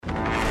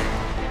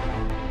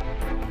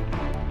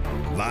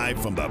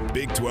Live from the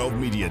Big 12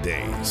 Media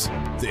Days,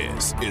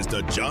 this is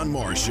the John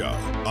Morris Show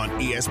on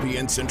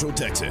ESPN Central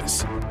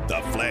Texas,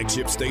 the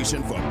flagship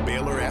station for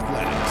Baylor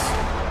Athletics.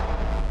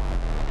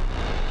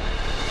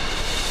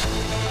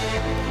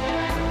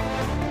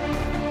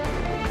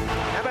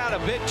 How about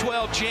a Big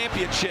 12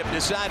 championship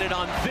decided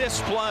on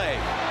this play?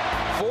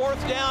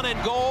 4th down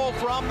and goal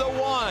from the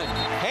 1.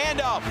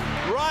 Handoff,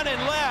 running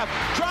left,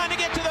 trying to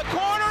get to the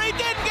corner. He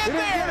didn't get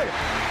there.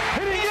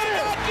 He did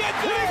not get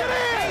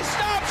there. He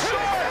stopped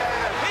short.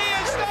 He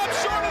is stopped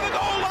short of the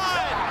goal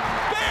line.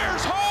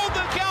 Bears hold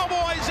the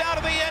Cowboys out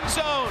of the end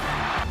zone.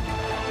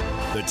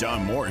 The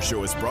John Morris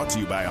Show is brought to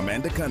you by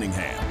Amanda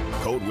Cunningham,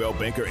 Coldwell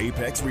Banker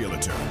Apex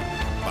Realtor,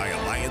 by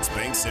Alliance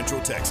Bank Central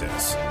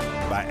Texas,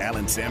 by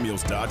Allen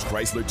Samuels Dodge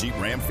Chrysler Jeep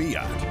Ram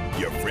Fiat,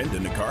 your friend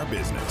in the car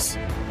business,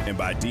 and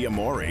by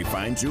Diamore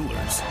Fine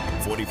Jewelers,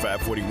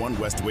 4541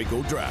 West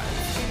Waco Drive,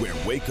 where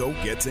Waco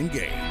gets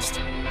engaged.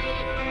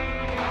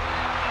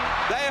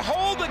 They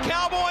hold the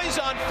Cowboys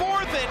on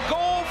 4th and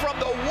goal from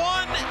the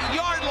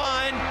 1-yard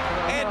line,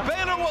 and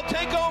Baylor will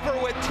take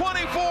over with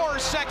 24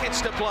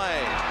 seconds to play.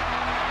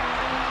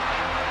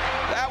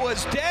 That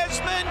was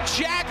Desmond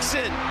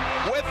Jackson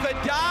with the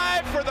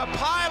dive for the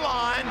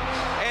pylon,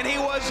 and he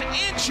was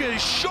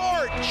inches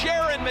short.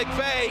 Jaron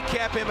McVay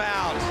kept him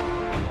out.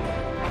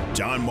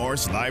 John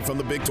Morris live from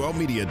the Big 12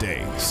 Media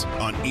Days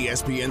on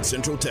ESPN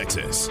Central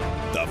Texas,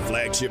 the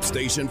flagship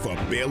station for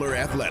Baylor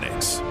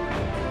Athletics.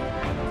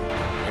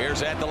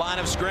 Here's at the line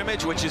of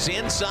scrimmage, which is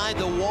inside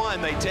the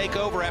 1. They take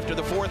over after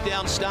the 4th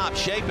down stop.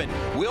 Shapen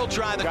will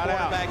try the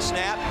quarterback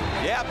snap.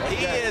 Yep, okay.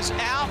 He is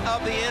out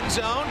of the end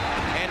zone,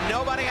 and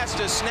nobody has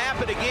to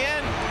snap it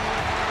again.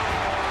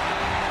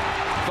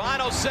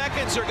 Final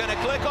seconds are going to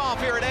click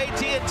off here at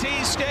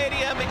AT&T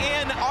Stadium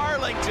in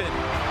Arlington.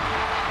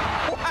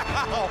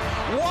 Wow,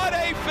 what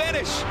a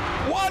finish.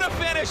 What a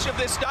finish of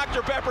this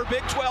Dr. Pepper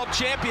Big 12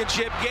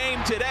 Championship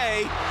game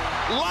today.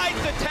 Light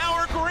the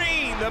tower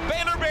green. The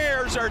Baylor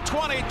Bears are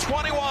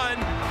 2021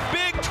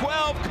 Big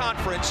 12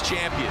 Conference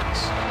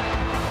champions.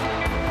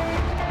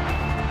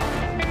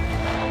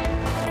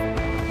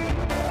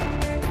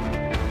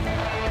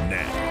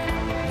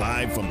 Now,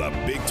 live from the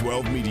Big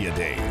 12 Media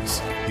Days,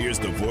 here's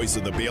the voice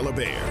of the Baylor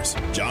Bears,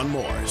 John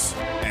Morris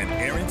and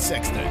Aaron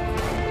Sexton.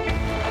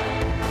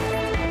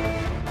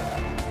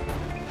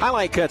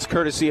 Highlight cuts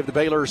courtesy of the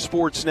Baylor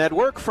Sports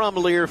Network from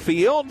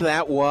Learfield.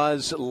 That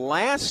was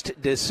last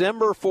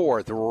December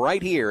 4th,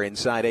 right here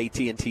inside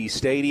AT&T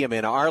Stadium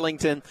in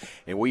Arlington.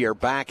 And we are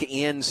back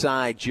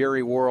inside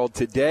Jerry World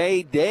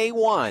today, day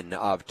 1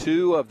 of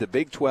 2 of the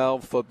Big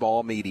 12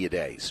 Football Media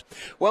Days.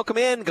 Welcome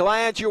in.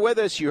 Glad you're with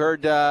us. You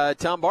heard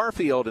Tom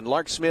Barfield and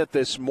Lark Smith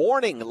this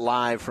morning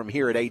live from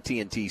here at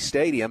AT&T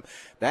Stadium.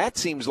 That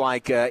seems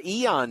like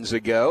eons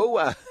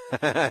ago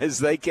as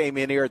they came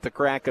in here at the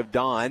crack of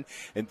dawn.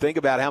 And think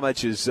about how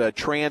much has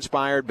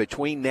transpired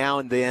between now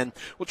and then.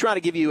 We'll try to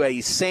give you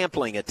a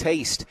sampling, a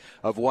taste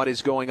of what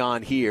is going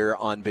on here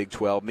on Big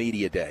 12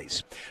 Media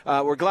Days.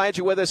 We're glad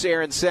you're with us.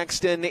 Aaron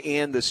Sexton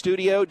in the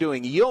studio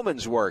doing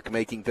yeoman's work,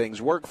 making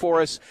things work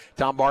for us.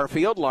 Tom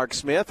Barfield, Lark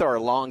Smith are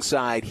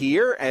alongside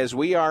here as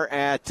we are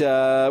at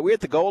we're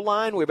at the goal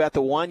line. We're about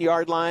the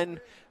 1-yard line.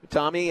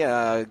 Tommy,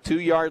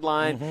 2-yard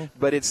line,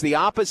 but it's the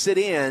opposite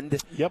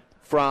end. Yep.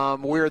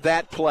 From where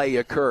that play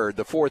occurred,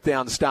 the 4th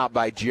down stop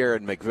by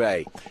Jaron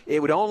McVay.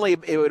 It would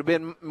have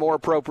been more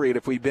appropriate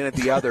if we'd been at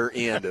the other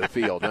end of the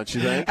field, don't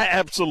you think?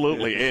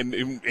 Absolutely,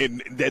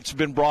 and that's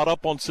been brought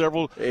up on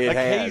several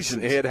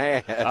occasions. It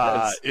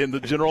has. In the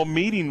general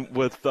meeting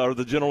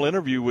the general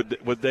interview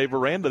with Dave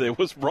Aranda, that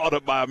was brought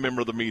up by a member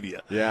of the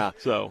media. Yeah.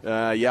 So.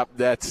 Yep.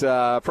 That's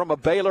from a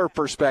Baylor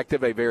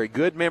perspective, a very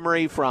good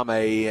memory. From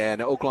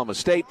an Oklahoma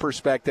State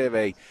perspective,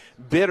 a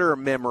bitter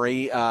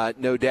memory,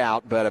 no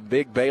doubt, but a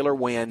big Baylor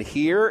win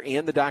here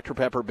in the Dr.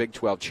 Pepper Big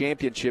 12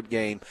 Championship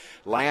game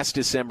last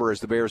December as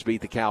the Bears beat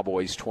the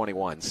Cowboys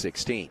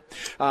 21-16.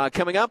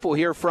 Coming up, we'll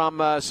hear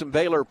from some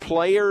Baylor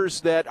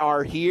players that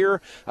are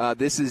here.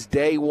 This is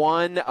day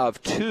 1 of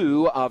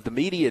 2 of the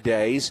media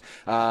days.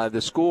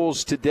 The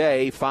schools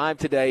today, 5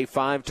 today,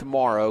 5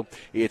 tomorrow.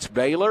 It's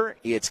Baylor,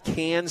 it's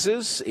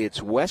Kansas, it's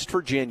West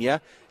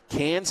Virginia,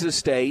 Kansas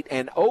State,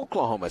 and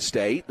Oklahoma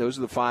State. Those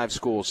are the 5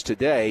 schools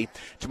today.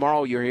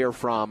 Tomorrow you'll hear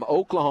from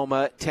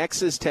Oklahoma,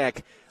 Texas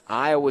Tech,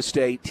 Iowa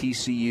State,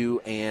 TCU,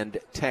 and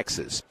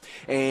Texas.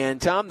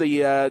 And, Tom,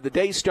 the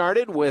day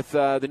started with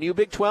the new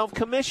Big 12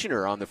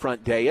 commissioner on the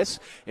front dais.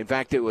 In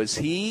fact, it was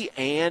he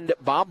and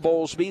Bob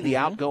Bowlesby, the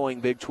outgoing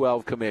Big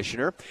 12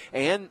 commissioner,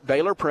 and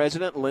Baylor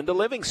president Linda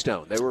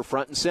Livingstone. They were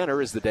front and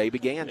center as the day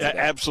began today.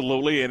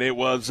 Absolutely, and it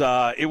was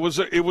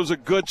a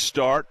good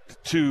start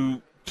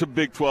to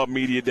Big 12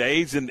 Media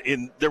Days,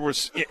 and there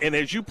was, and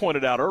as you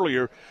pointed out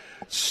earlier,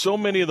 so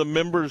many of the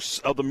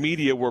members of the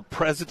media were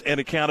present and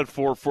accounted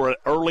for an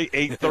early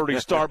 8:30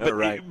 start, but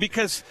right.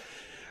 Because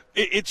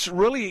it's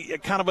really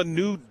kind of a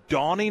new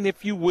dawning,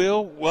 if you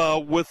will,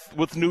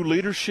 with new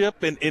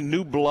leadership and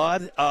new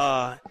blood.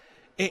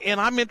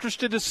 And I'm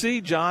interested to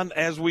see, John,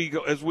 as we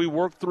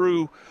work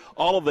through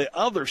all of the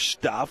other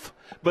stuff.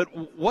 But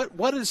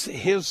what is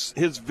his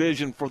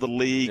vision for the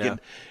league, and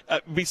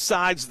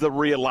besides the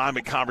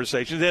realignment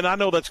conversations? And I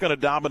know that's going to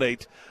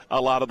dominate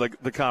a lot of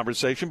the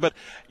conversation. But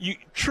he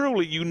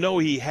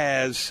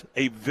has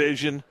a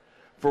vision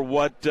for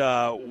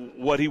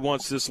what he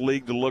wants this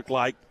league to look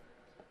like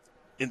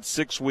in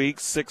 6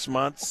 weeks, 6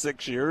 months,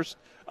 6 years.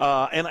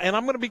 And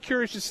I'm going to be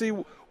curious to see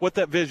what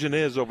that vision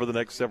is over the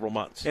next several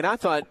months. And I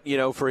thought,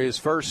 for his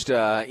first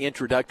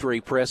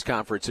introductory press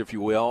conference, if you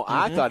will,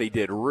 I thought he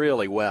did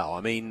really well.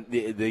 I mean,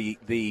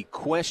 the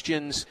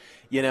questions,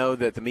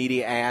 that the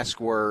media asked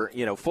were,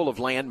 full of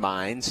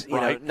landmines,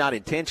 right. Not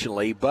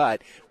intentionally,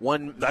 but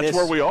that's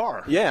where we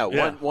are. Yeah,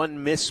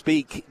 one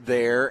misspeak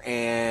there,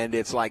 and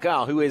it's like,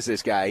 oh, who is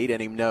this guy? He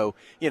didn't even know,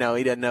 he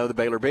doesn't know the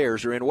Baylor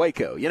Bears are in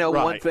Waco.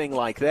 Right. One thing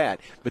like that.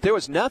 But there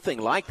was nothing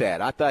like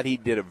that. I thought he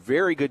did a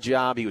very good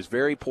job. He was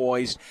very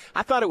poised.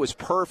 I thought it was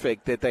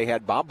perfect that they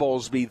had Bob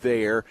Bowlesby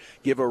there,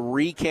 give a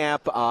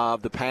recap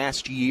of the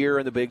past year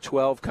in the Big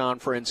 12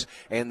 Conference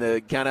and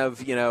the kind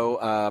of,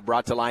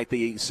 brought to light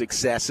the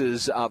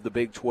successes of the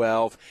Big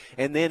 12.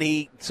 And then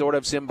he sort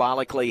of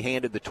symbolically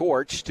handed the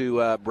torch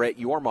to Brett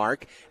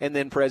Yormark, and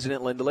then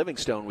President Linda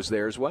Livingstone was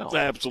there as well.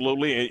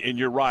 Absolutely, and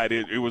you're right.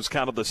 It was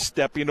kind of the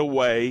stepping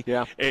away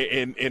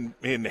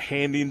and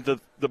handing the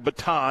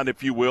baton,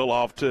 if you will,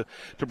 off to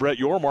Brett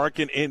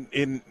Yormark,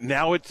 and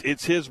now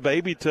it's his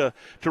baby to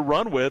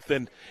run with,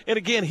 and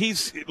again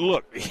he's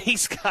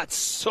got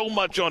so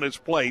much on his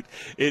plate,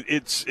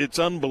 it's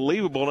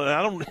unbelievable,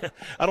 and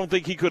I don't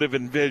think he could have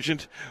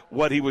envisioned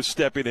what he was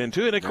stepping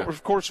into, and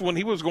of course when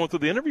he was going through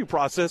the interview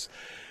process,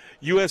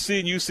 USC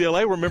and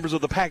UCLA were members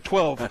of the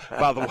Pac-12,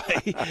 by the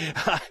way,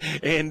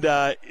 and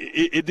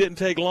it didn't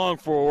take long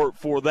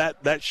for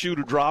that shoe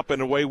to drop,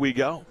 and away we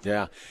go.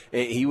 Yeah,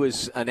 he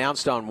was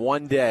announced on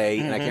one day,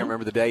 and I can't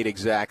remember the date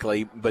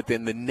exactly, but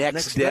then the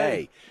next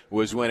day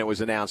was when it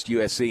was announced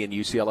USC and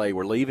UCLA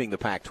were leaving the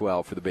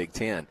Pac-12 for the Big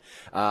Ten.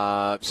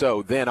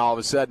 So then all of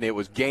a sudden it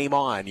was game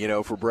on,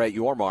 for Brett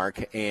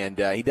Yormark, and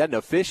he doesn't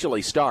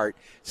officially start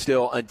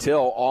still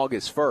until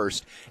August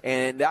 1st.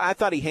 And I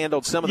thought he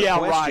handled some of the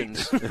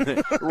questions.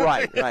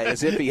 Right,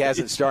 as if he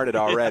hasn't started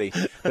already.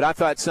 But I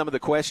thought some of the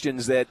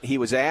questions that he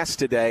was asked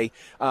today,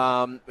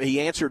 he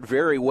answered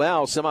very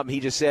well. Some of them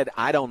he just said,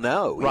 I don't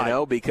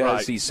know,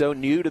 because he's so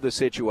new to the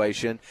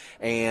situation.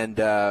 And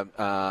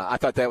I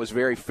thought that was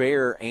very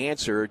fair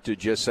answer to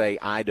just say,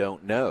 I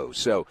don't know.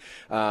 So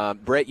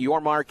Brett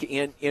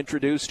Yormark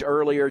introduced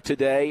earlier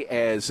today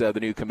as the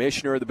new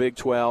commissioner of the Big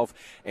 12,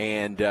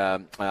 and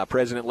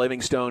President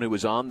Livingstone, who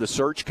was on the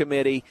search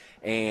committee,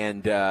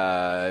 and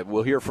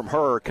we'll hear from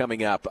her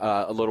coming up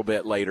a little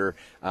bit later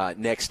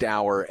next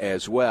hour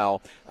as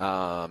well,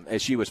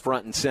 as she was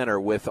front and center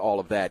with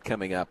all of that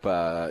coming up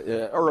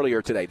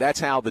earlier today. That's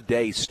how the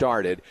day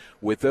started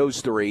with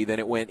those three. Then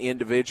it went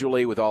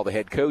individually with all the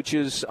head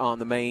coaches on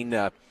the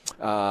main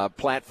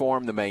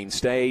platform, the main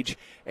stage,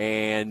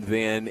 and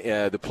then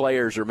the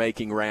players are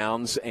making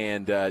rounds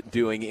and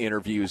doing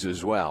interviews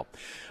as well.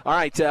 All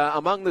right,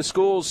 among the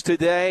schools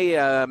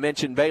today,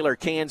 mentioned Baylor,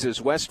 Kansas,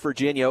 West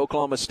Virginia,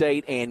 Oklahoma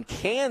State, and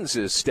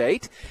Kansas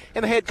State.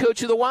 And the head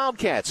coach of the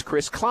Wildcats,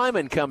 Chris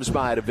Kleiman, comes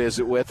by to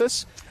visit with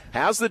us.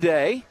 How's the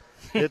day?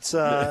 It's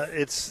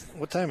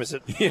what time is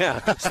it?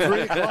 Yeah. It's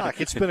 3 o'clock.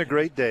 It's been a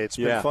great day. It's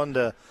been fun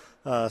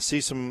to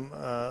see some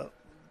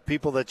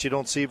people that you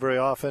don't see very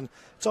often.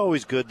 It's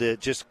always good to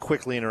just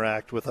quickly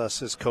interact with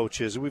us as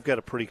coaches. We've got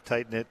a pretty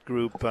tight-knit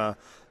group.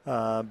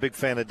 Big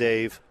fan of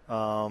Dave,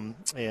 so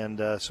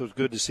it's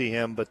good to see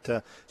him. But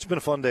it's been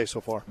a fun day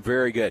so far.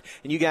 Very good.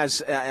 And you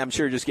guys, I'm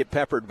sure, just get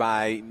peppered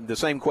by the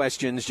same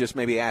questions, just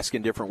maybe asked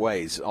in different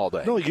ways all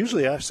day. No,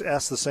 usually I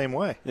ask the same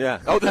way. Yeah.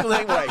 Oh, the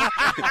same way.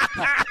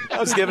 I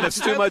was giving us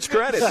too much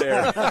credit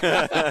there.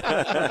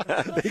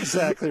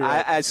 Exactly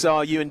right. I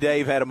saw you and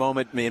Dave had a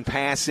moment in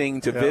passing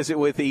to visit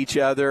with each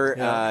other.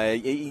 Yeah.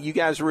 You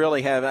guys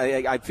really have,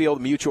 I feel,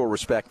 mutual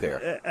respect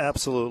there.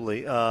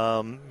 Absolutely.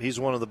 He's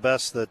one of the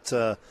best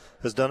that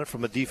has done it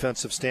from a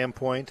defensive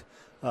standpoint.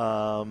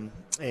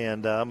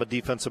 And I'm a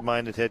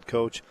defensive-minded head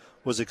coach.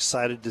 Was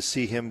excited to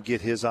see him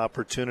get his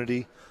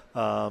opportunity,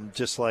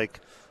 just like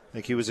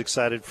he was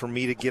excited for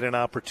me to get an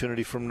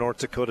opportunity from North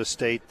Dakota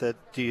State.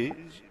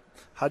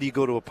 How do you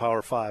go to a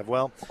Power 5?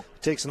 Well,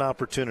 it takes an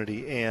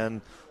opportunity, and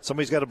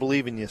somebody's got to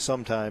believe in you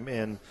sometime.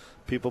 And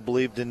people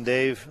believed in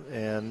Dave,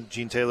 and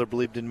Gene Taylor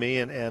believed in me,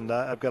 and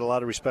I've got a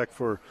lot of respect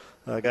for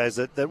guys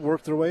that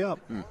work their way up.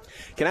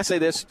 Can I say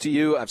this to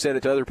you? I've said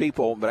it to other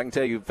people, but I can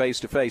tell you face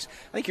to face,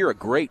 I think you're a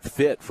great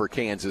fit for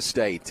Kansas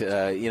State.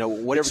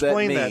 Whatever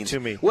Explain that means. That to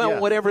me.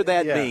 Well, whatever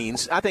that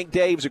means. I think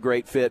Dave's a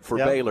great fit for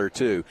Baylor,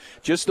 too.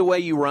 Just the way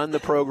you run the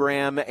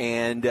program,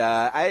 and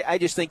I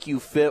just think you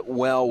fit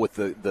well with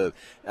the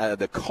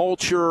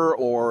culture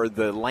or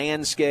the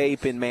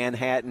landscape in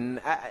Manhattan.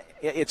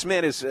 It's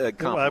meant as a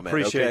compliment. I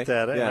appreciate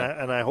that,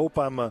 Yeah. and I hope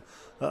I'm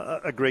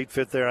a great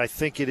fit there. I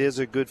think it is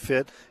a good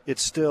fit.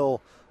 It's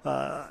still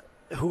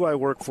who I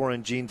work for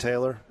in Gene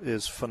Taylor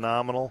is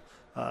phenomenal.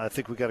 I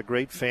think we got a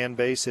great fan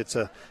base. It's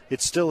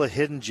still a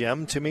hidden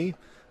gem to me,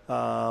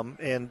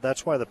 and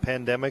that's why the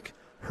pandemic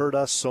hurt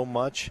us so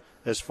much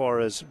as far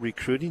as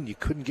recruiting. You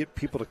couldn't get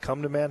people to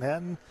come to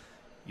Manhattan.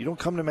 You don't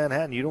come to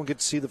Manhattan, you don't get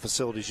to see the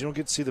facilities, you don't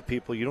get to see the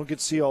people, you don't get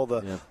to see all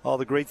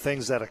the great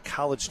things that a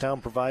college town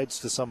provides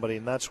to somebody.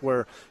 And that's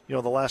where, the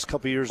last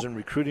couple of years in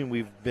recruiting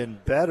we've been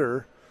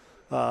better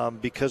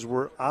because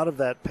we're out of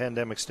that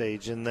pandemic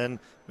stage. And then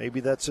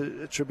maybe that's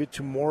a tribute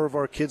to more of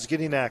our kids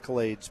getting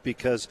accolades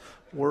because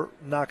we're,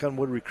 knock on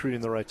wood, recruiting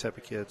the right type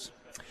of kids.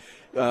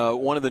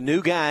 One of the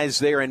new guys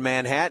there in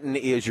Manhattan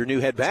is your new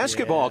head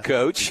basketball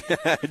coach,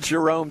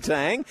 Jerome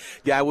Tang,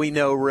 guy we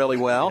know really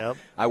well. Yep.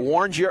 I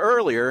warned you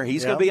earlier.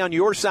 He's going to be on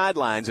your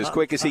sidelines as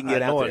quick as he can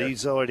get out there.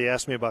 He's already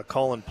asked me about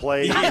calling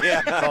plays,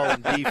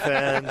 calling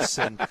defense,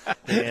 and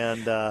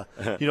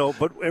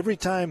but every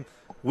time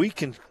we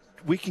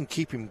can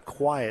keep him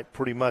quiet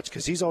pretty much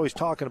because he's always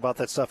talking about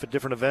that stuff at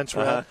different events.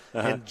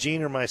 And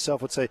Gene or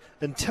myself would say,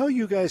 until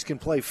you guys can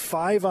play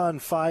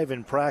 5-on-5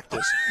 in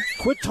practice,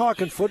 quit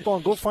talking football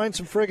and go find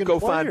some friggin'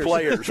 players. Find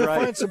players, go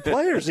right. find some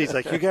players. He's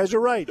like, you guys are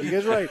right.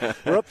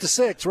 We're up to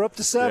 6. We're up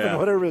to 7,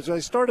 whatever it is. I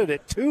started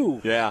at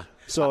 2. Yeah.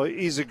 So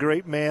he's a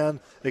great man.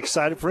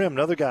 Excited for him.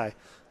 Another guy,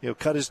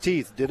 cut his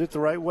teeth, did it the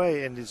right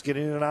way, and he's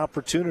getting an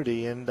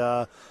opportunity, and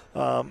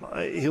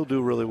he'll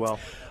do really well.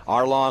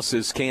 Our loss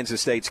is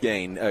Kansas State's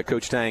gain.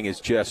 Coach Tang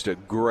is just a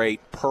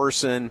great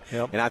person,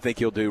 and I think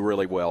he'll do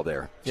really well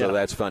there. So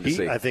that's fun to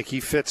see. I think he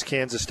fits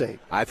Kansas State.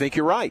 I think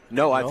you're right.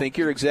 No, I think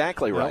you're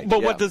exactly right.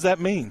 But what does that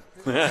mean?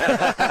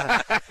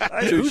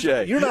 Touche.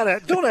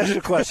 Don't ask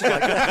a question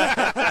like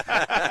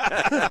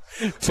that.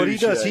 But he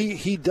does.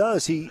 He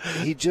does.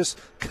 He just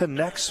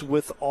connects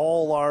with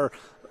all our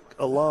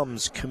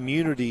alums,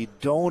 community,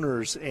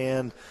 donors,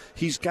 and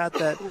he's got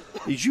that,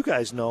 as you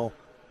guys know,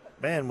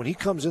 man, when he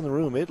comes in the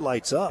room, it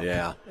lights up.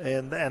 Yeah.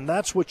 And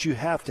that's what you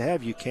have to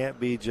have. You can't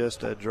be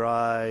just a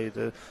dry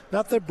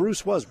not that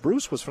Bruce was.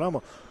 Bruce was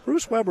phenomenal.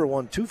 Bruce Weber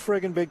won 2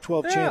 friggin' Big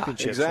 12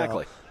 championships.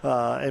 Exactly.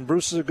 And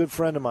Bruce is a good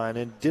friend of mine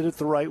and did it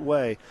the right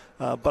way.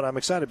 But I'm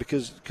excited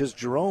because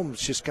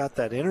Jerome's just got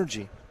that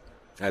energy.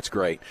 That's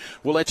great.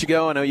 We'll let you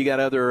go. I know you got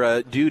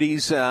other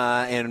duties,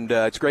 and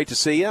it's great to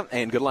see you,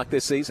 and good luck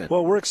this season.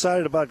 Well, we're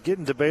excited about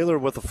getting to Baylor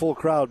with a full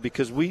crowd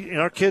because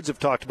our kids have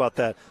talked about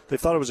that. They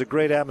thought it was a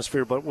great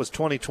atmosphere, but it was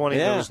 2020.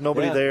 There was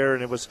nobody there,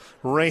 and it was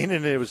raining,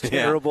 and it was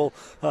terrible.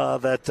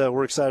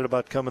 We're excited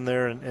about coming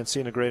there and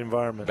seeing a great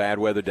environment. Bad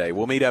weather day.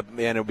 We'll meet up, and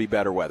it'll be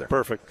better weather.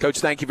 Perfect. Coach,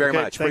 thank you very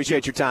much.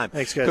 Appreciate your time.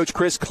 Thanks, guys. Coach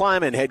Chris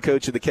Klieman, head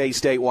coach of the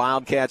K-State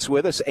Wildcats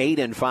with us,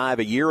 8-5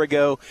 a year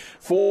ago,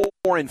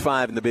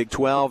 4-5 in the Big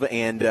 12,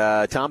 and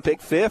Tom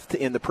picked 5th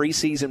in the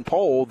preseason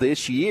poll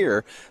this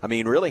year. I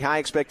mean, really high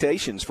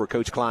expectations for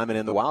Coach Klieman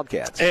and the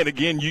Wildcats. And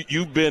again,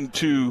 you've been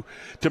to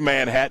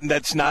Manhattan.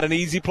 That's not an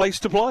easy place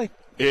to play.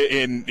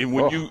 And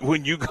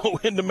when you go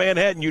into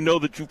Manhattan, you know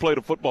that you played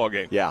a football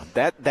game. Yeah,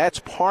 that's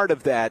part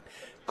of that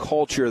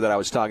culture that I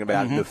was talking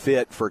about, the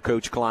fit for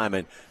Coach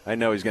Klieman. I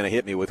know he's going to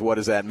hit me with what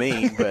does that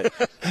mean, but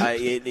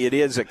it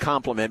is a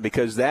compliment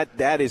because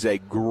that is a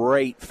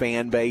great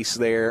fan base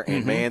there,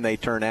 and man, they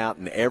turn out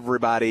and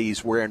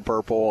everybody's wearing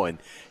purple, and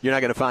you're not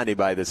going to find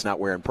anybody that's not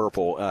wearing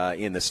purple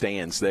in the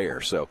stands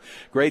there. So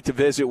great to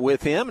visit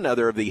with him.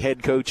 Another of the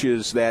head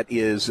coaches that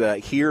is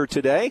here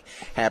today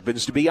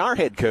happens to be our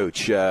head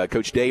coach.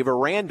 Coach Dave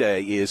Aranda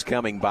is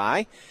coming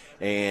by.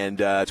 And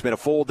it's been a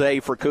full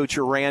day for Coach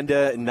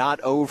Aranda. Not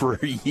over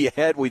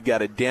yet. We've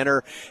got a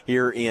dinner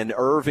here in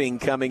Irving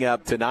coming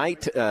up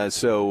tonight.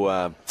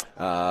 So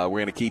we're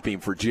going to keep him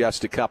for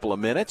just a couple of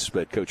minutes.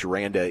 But Coach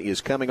Aranda is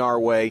coming our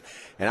way.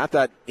 And I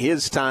thought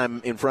his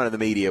time in front of the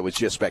media was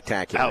just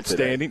spectacular.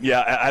 Outstanding. Today.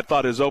 Yeah, I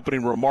thought his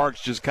opening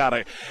remarks just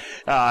kind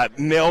of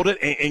nailed it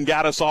and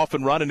got us off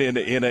and running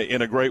in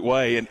a great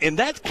way. And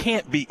that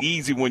can't be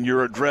easy when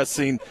you're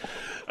addressing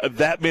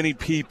that many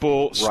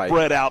people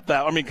spread out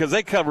because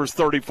they covers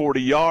 30,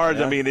 40 yards.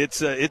 Yeah. I mean,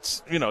 it's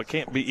it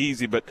can't be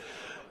easy, but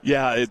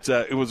yeah,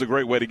 it was a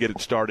great way to get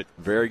it started.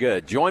 Very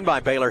good. Joined by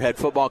Baylor head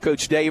football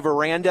coach Dave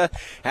Aranda.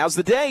 How's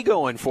the day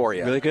going for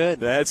you? Really good.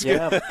 That's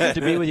good. Good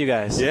to be with you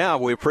guys. Yeah,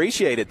 we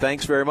appreciate it.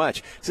 Thanks very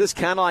much. This is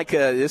kind of like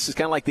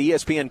the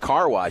ESPN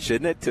car wash,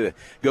 isn't it? To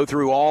go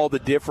through all the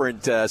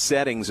different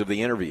settings of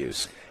the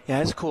interviews.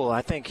 Yeah, it's cool.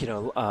 I think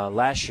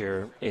last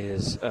year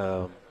is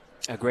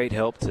a great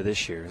help to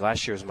this year.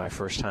 Last year was my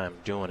first time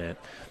doing it.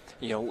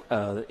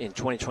 In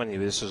 2020,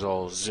 this was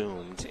all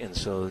Zoomed, and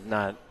so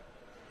not,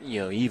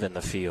 even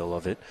the feel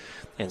of it.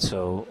 And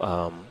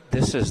so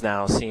this is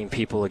now seeing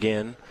people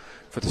again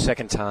for the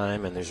second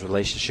time, and there's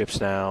relationships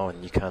now,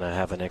 and you kind of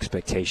have an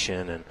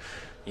expectation, and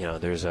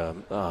there's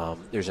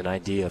an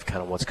idea of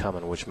kind of what's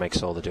coming, which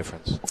makes all the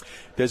difference.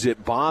 Does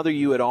it bother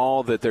you at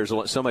all that there's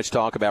so much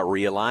talk about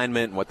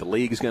realignment and what the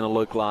league is going to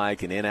look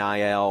like and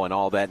NIL and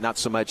all that? Not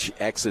so much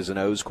X's and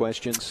O's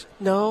questions?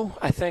 No,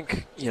 I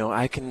think,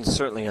 I can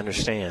certainly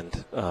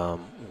understand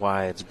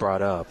why it's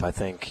brought up. I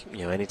think,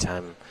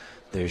 anytime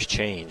there's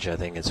change, I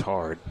think it's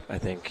hard. I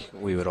think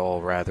we would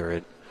all rather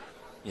it,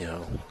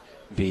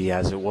 be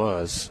as it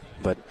was,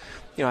 But,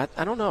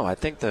 I don't know. I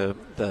think the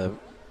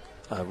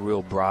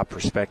real broad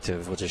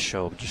perspective will just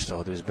show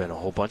there's been a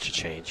whole bunch of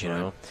change, you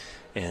know.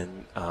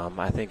 And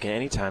I think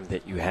any time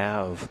that you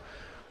have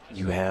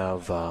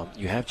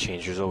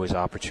change, there's always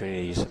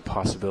opportunities and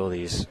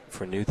possibilities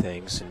for new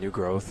things and new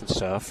growth and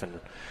stuff. And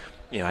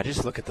I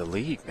just look at the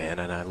league, man,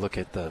 and I look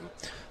at the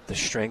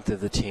strength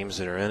of the teams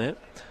that are in it.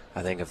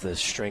 I think of the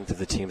strength of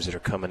the teams that are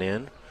coming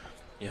in.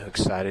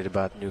 Excited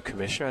about the new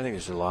commissioner. I think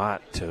there's a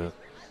lot to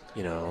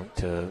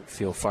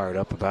feel fired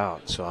up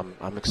about. So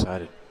I'm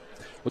excited.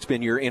 What's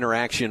been your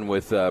interaction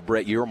with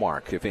Brett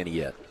Yearmark, if any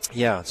yet?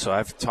 Yeah, so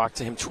I've talked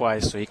to him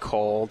twice. So he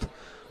called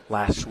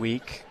last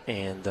week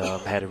and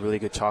had a really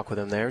good talk with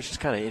him there.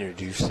 Just kind of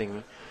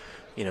introducing,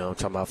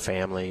 talking about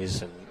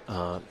families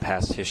and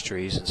past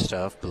histories and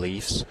stuff,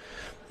 beliefs,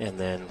 and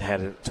then had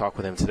a talk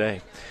with him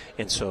today.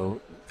 And so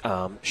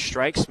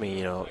strikes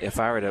me, if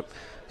I were to –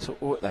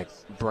 so like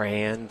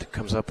brand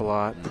comes up a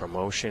lot,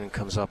 promotion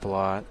comes up a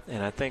lot,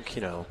 and I think,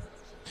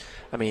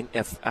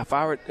 if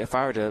I were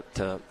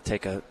to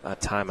take a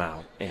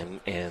timeout and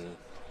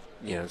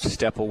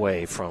step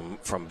away from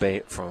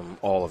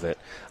all of it,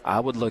 I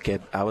would look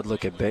at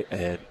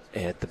the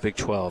Big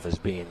 12 as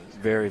being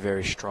very,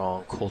 very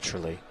strong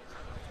culturally,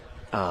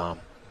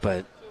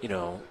 but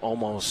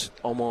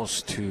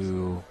almost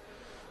to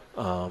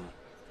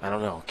I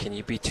don't know. Can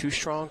you be too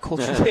strong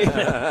culturally?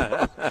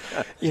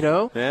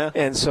 Yeah.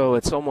 And so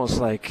it's almost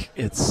like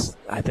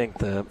I think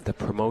the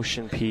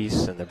promotion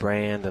piece and the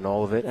brand and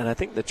all of it, and I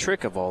think the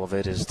trick of all of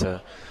it is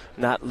to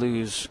not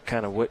lose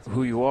kind of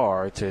who you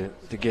are to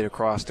get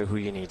across to who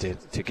you need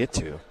to get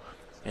to.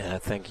 And I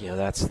think,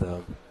 that's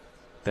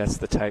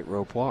the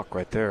tightrope walk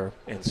right there.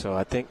 And so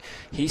I think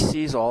he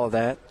sees all of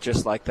that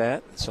just like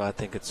that. So I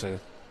think it's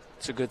a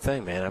good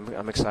thing, man.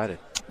 I'm excited.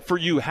 For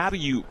you, how do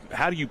you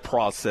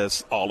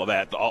process all of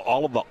that,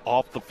 all of the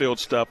off the field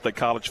stuff that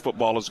college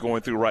football is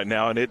going through right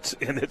now, and it's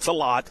a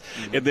lot.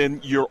 Mm-hmm. And then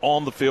you're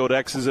on the field,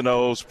 X's and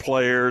O's,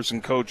 players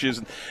and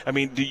coaches. I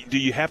mean, do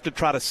you have to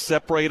try to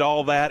separate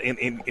all that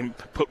and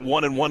put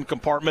one in one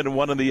compartment and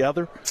one in the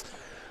other?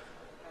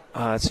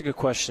 That's a good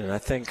question. I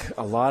think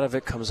a lot of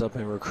it comes up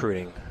in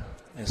recruiting,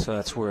 and so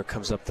that's where it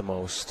comes up the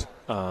most.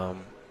 And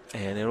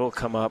it'll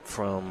come up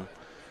from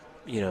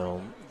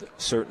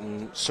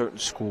certain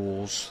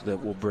schools that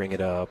will bring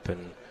it up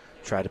and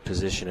try to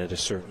position it a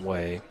certain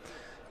way,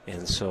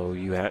 and so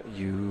you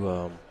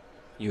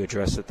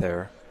address it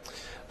there.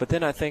 But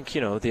then I think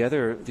the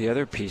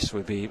other piece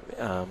would be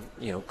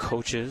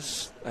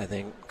coaches. I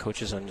think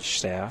coaches on your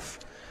staff.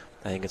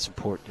 I think it's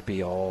important to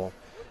be all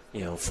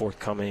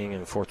forthcoming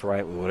and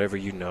forthright with whatever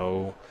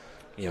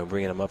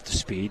bringing them up to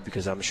speed,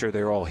 because I'm sure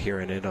they're all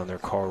hearing it on their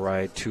car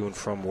ride to and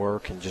from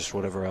work and just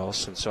whatever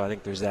else. And so I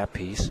think there's that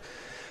piece.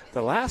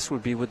 The last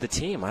would be with the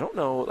team. I don't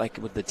know, like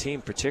with the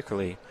team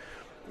particularly,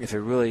 if it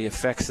really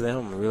affects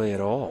them really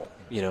at all.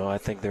 I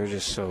think they're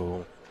just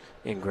so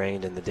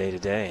ingrained in the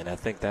day-to-day, and I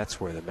think that's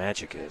where the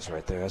magic is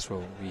right there. That's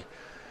where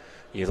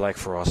you'd like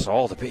for us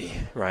all to be,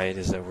 right,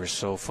 is that we're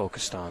so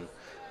focused on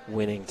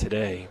winning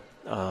today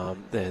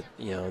that,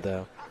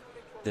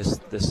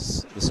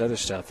 this other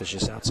stuff is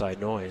just outside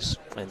noise.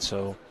 And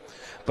so,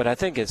 but I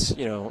think it's,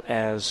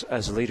 as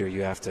a leader,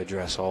 you have to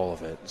address all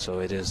of it. So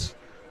it is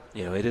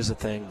a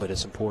thing, but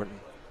it's important.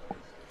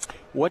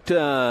 What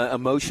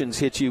emotions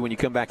hit you when you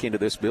come back into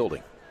this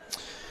building?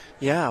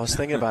 Yeah, I was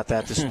thinking about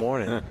that this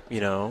morning.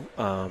 Yeah,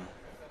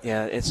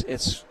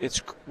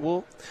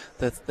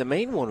 the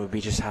main one would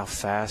be just how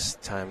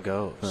fast time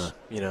goes.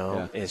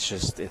 Yeah.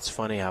 It's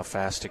funny how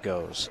fast it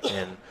goes,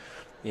 and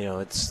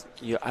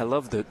I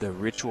love the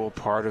ritual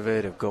part of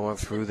it, of going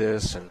through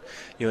this, and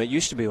it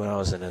used to be when I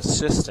was an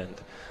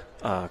assistant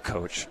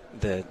coach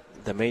that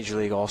the Major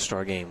League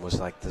All-Star game was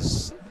like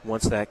this.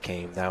 Once that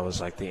came, that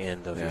was like the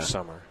end of your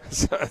summer.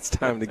 So it's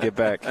time to get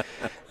back.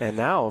 And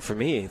now, for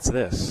me, it's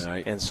this.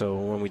 Right. And so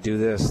when we do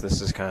this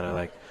is kind of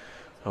like,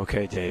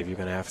 okay, Dave, you're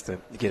going to have to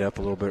get up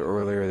a little bit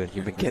earlier than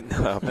you've been getting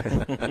up,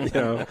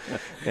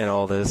 and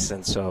all this.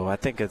 And so I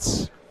think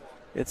it's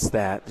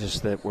that,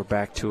 just that we're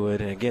back to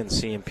it. And, again,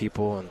 seeing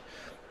people. And,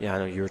 I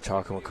know you were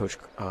talking with Coach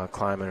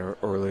Kleiman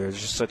earlier.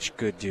 There's just such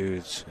good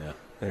dudes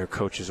that are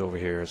coaches over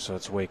here. So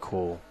it's way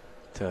cool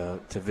to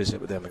visit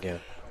with them again.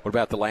 What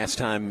about the last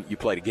time you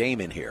played a game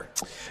in here?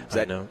 Does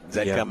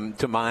that come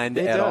to mind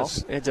at all?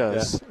 It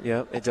does.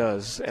 Yeah, it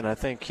does. And I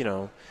think,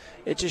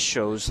 it just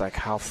shows like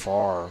how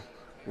far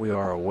we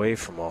are away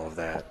from all of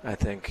that. I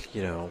think,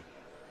 you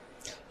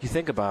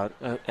think about,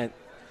 and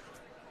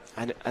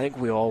I think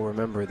we all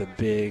remember the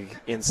big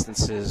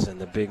instances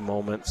and the big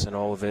moments and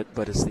all of it,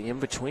 but it's the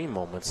in-between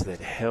moments that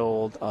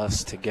held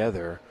us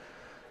together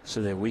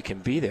so that we can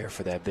be there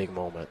for that big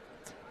moment.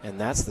 And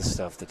that's the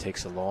stuff that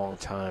takes a long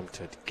time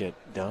to get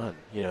done,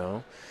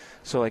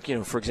 So, like,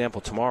 for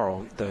example,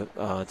 tomorrow the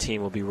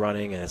team will be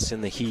running, and it's in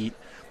the heat,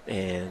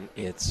 and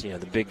it's,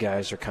 the big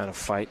guys are kind of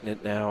fighting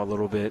it now a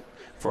little bit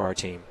for our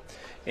team.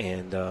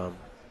 And,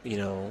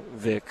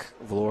 Vic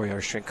Valori,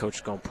 our strength coach,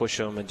 is going to push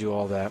them and do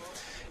all that.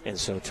 And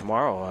so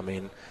tomorrow, I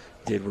mean,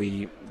 did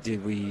we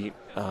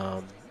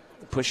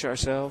push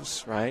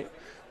ourselves, right?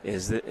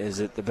 Is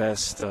it the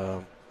best,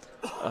 the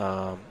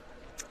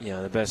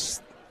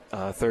best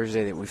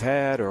Thursday that we've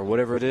had, or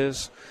whatever it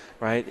is,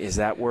 right? Is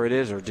that where it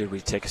is, or did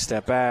we take a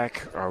step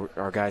back?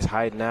 Are guys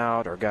hiding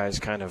out? Are guys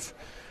kind of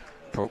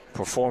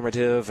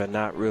performative and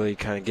not really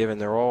kind of giving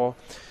their all?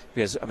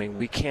 Because, I mean,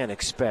 we can't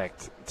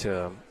expect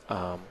to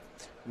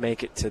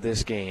make it to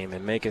this game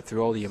and make it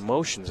through all the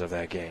emotions of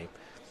that game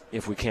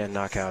if we can't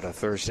knock out a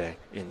Thursday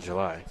in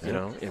July,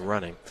 in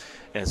running.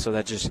 And so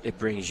that just, it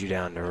brings you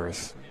down to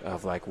earth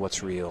of, like,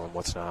 what's real and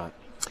what's not.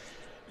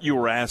 You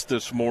were asked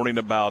this morning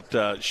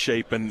about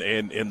shape and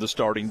the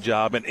starting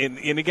job, and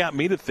it got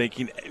me to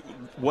thinking,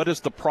 what is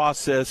the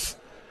process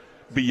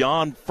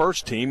beyond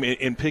first team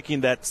in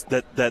picking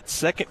that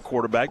second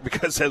quarterback?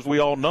 Because as we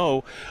all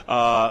know,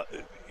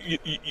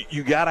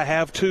 you got to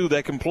have two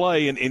that can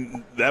play,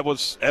 and that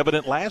was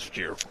evident last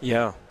year.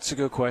 Yeah, it's a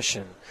good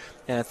question.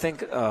 And I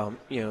think,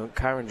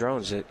 Kyron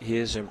Drones,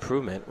 his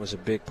improvement was a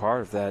big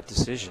part of that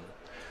decision.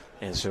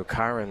 And so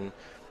Kyron,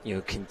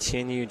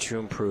 continued to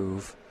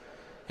improve.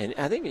 And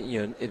I think,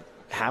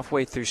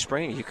 halfway through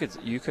spring,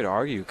 you could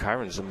argue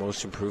Kyron's the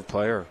most improved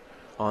player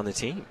on the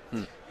team,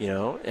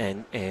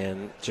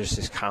 and just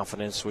his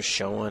confidence was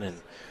showing,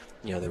 and,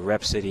 the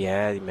reps that he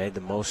had, he made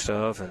the most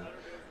of, and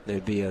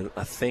there'd be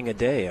a thing a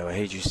day. Oh,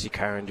 hey, did you see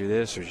Kyron do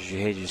this? Or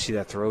did you see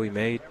that throw he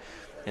made?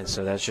 And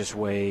so that's just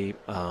way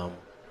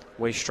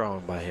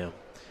strong by him.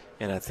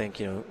 And I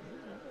think,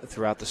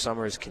 throughout the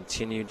summer he's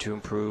continued to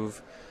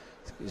improve.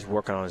 He's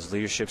working on his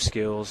leadership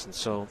skills. And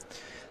so,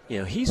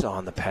 he's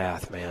on the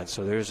path, man.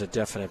 So there's a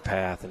definite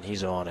path, and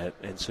he's on it.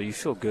 And so you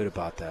feel good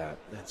about that.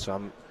 And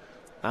so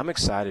I'm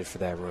excited for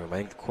that room. I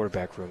think the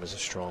quarterback room is a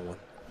strong one.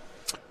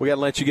 We got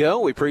to let you go.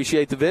 We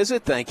appreciate the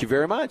visit. Thank you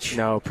very much.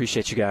 No,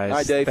 appreciate you guys. All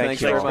right, Dave,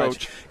 thanks very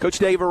much. Coach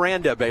Dave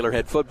Aranda, Baylor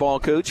head football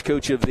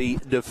coach of the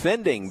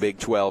defending Big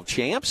 12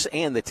 champs,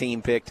 and the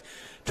team picked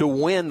to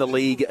win the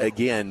league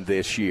again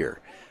this year.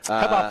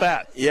 How about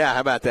that? Yeah, how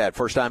about that?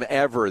 First time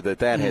ever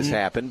that has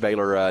happened.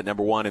 Baylor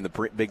number one in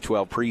the Big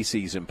 12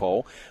 preseason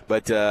poll.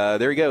 But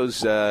there he goes,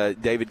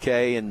 David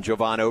Kay and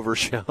Jovan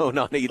Overshown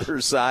on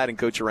either side, and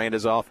Coach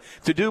Aranda's off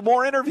to do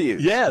more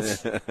interviews.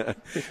 Yes.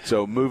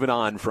 So moving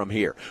on from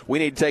here. We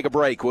need to take a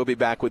break. We'll be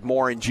back with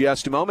more in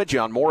just a moment.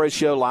 John Morris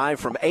Show live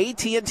from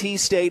AT&T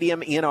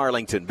Stadium in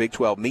Arlington. Big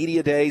 12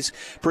 Media Days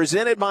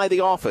presented by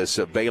the Office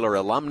of Baylor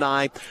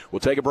Alumni.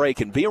 We'll take a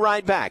break and be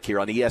right back here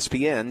on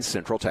ESPN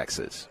Central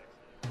Texas.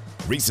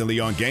 Recently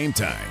on Game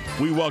Time.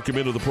 We welcome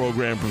into the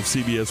program from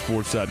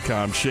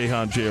CBSSports.com,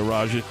 Shehan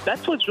Jeyarajah.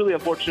 That's what's really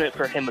unfortunate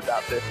for him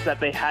about this,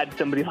 that they had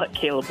somebody like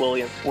Caleb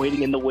Williams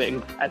waiting in the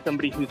wings. As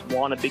somebody who's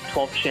won a Big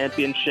 12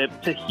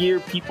 championship, to hear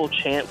people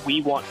chant,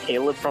 "We want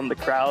Caleb" from the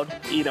crowd,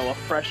 a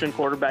freshman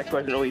quarterback who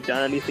hasn't really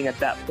done anything at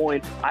that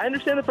point. I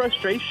understand the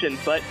frustration,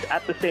 but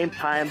at the same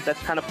time,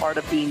 that's kind of part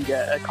of being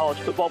a college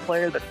football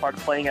player. That's part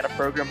of playing at a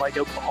program like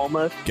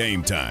Oklahoma.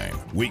 Game Time,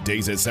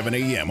 weekdays at 7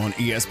 a.m. on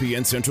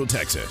ESPN Central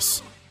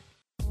Texas.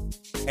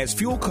 As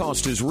fuel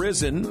cost has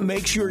risen,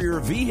 make sure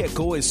your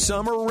vehicle is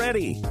summer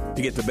ready.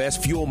 To get the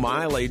best fuel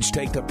mileage,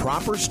 take the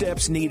proper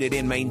steps needed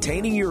in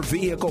maintaining your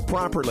vehicle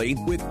properly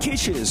with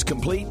Kish's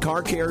Complete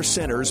Car Care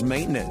Center's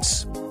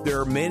maintenance. There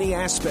are many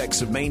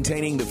aspects of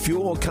maintaining the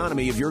fuel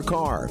economy of your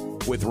car.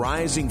 With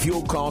rising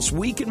fuel costs,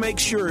 we can make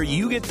sure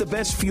you get the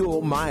best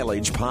fuel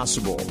mileage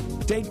possible.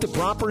 Take the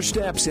proper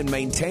steps in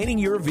maintaining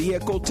your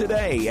vehicle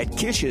today at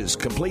Kish's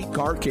Complete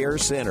Car Care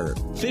Center,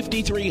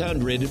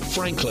 5300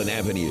 Franklin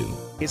Avenue.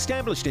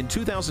 Established in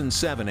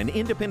 2007 and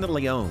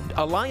independently owned,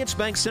 Alliance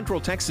Bank Central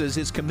Texas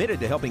is committed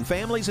to helping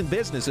families and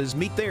businesses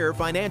meet their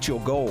financial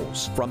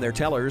goals. From their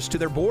tellers to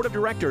their board of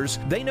directors,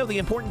 they know the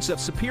importance of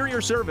superior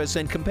service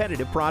and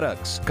competitive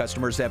products.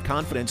 Customers have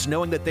confidence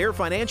knowing that their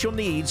financial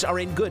needs are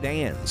in good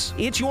hands.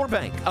 It's your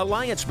bank,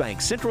 Alliance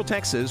Bank Central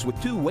Texas,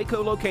 with 2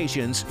 Waco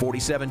locations,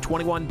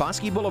 4721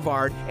 Bosque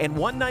Boulevard and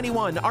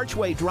 191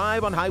 Archway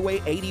Drive on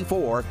Highway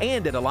 84,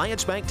 and at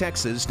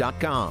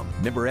AllianceBankTexas.com.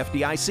 Member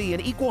FDIC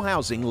and equal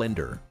housing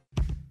lender.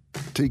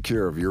 Take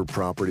care of your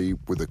property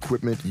with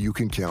equipment you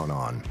can count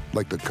on,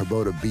 like the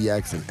Kubota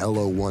BX and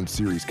LO1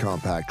 Series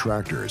compact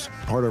tractors,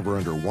 part of our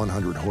under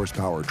 100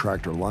 horsepower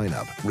tractor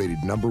lineup, rated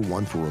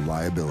 #1 for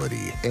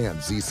reliability,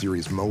 and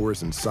Z-Series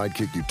mowers and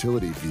Sidekick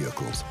utility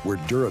vehicles, where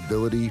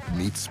durability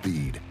meets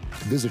speed.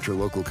 Visit your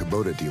local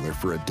Kubota dealer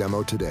for a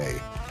demo today.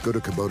 Go to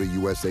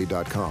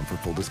KubotaUSA.com for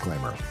full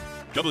disclaimer.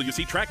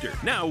 WC Tractor,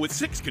 now with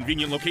 6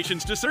 convenient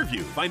locations to serve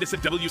you. Find us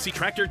at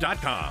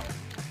WCTractor.com.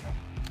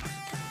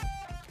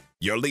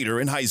 Your leader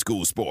in high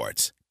school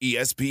sports,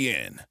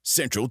 ESPN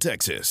Central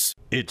Texas.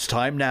 It's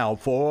time now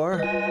for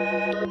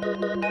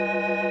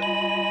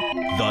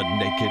The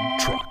Naked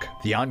Truck,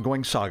 the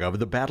ongoing saga of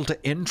the battle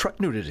to end truck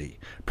nudity,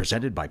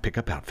 presented by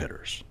Pickup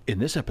Outfitters. In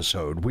this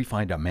episode, we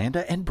find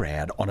Amanda and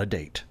Brad on a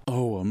date.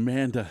 Oh,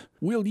 Amanda,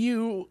 will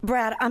you?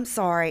 Brad, I'm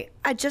sorry.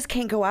 I just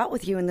can't go out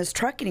with you in this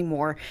truck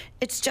anymore.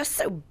 It's just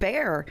so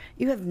bare.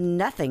 You have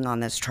nothing on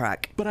this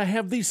truck. But I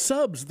have these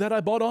subs that I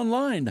bought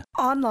online.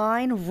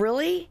 Online?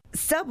 Really?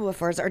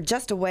 Subwoofers are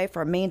just a way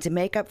for a man to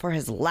make up for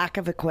his lack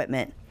of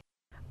equipment.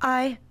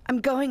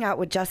 I'm going out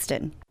with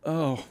Justin.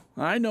 Oh,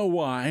 I know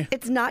why.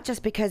 It's not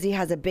just because he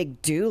has a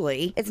big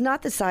dually. It's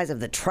not the size of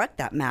the truck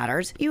that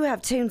matters. You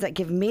have tunes that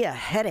give me a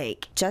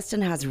headache.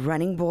 Justin has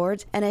running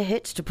boards and a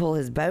hitch to pull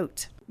his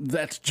boat.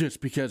 That's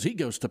just because he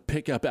goes to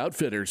Pickup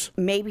Outfitters.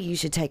 Maybe you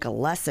should take a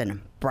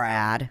lesson,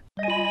 Brad.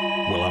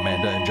 Will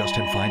Amanda and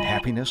Justin find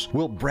happiness?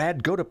 Will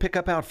Brad go to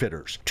Pickup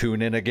Outfitters?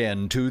 Tune in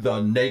again to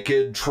The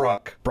Naked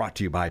Truck. Brought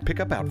to you by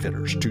Pickup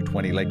Outfitters,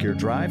 220 Lakeyear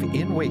Drive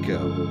in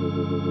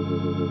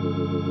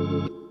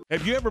Waco.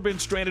 Have you ever been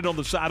stranded on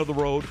the side of the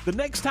road? The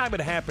next time it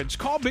happens,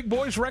 call Big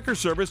Boys Wrecker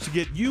Service to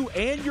get you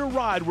and your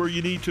ride where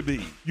you need to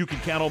be. You can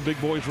count on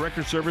Big Boys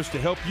Wrecker Service to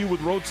help you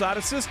with roadside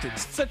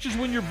assistance, such as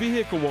when your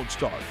vehicle won't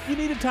start, you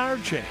need a tire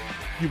change,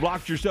 you've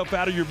locked yourself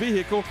out of your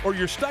vehicle, or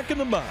you're stuck in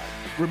the mud.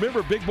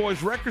 Remember, Big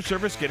Boys Wrecker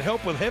Service can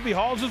help with heavy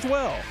hauls as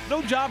well.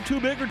 No job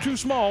too big or too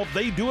small,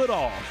 they do it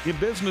all. In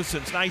business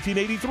since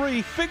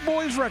 1983, Big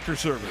Boys Wrecker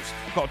Service.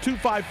 Call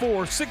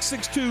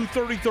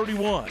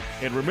 254-662-3031.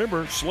 And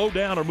remember, slow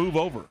down or move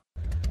over.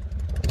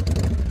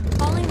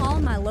 Calling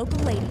all my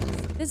local ladies.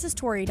 This is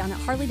Tori down at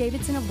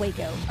Harley-Davidson of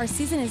Waco. Our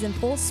season is in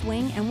full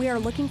swing and we are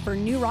looking for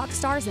new rock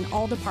stars in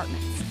all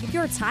departments. If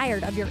you're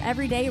tired of your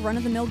everyday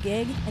run-of-the-mill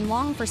gig and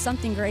long for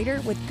something greater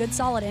with good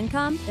solid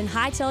income, then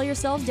hightail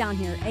yourselves down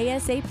here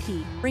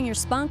ASAP. Bring your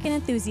spunk and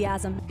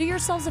enthusiasm. Do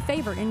yourselves a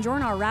favor and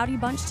join our rowdy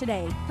bunch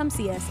today. Come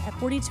see us at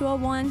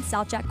 4201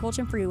 South Jack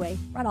Colchin Freeway,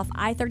 right off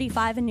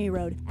I-35 and New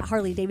Road at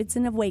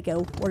Harley-Davidson of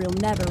Waco, where you'll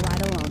never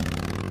ride alone.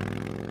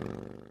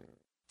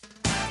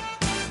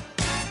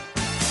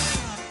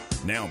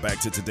 Now back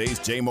to today's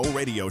J-Mo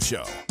Radio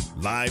Show,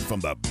 live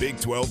from the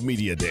Big 12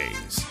 Media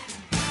Days.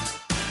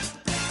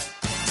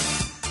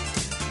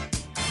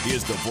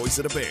 Here's the voice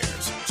of the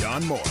Bears,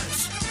 John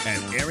Morris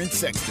and Aaron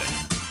Sexton.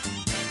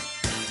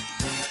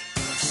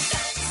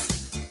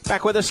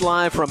 Back with us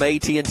live from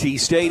AT&T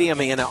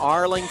Stadium in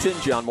Arlington.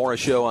 John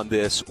Morris Show on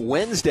this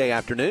Wednesday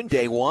afternoon,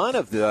 day one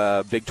of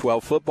the Big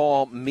 12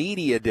 Football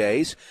Media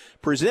Days,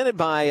 presented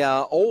by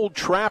Old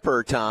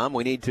Trapper, Tom.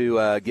 We need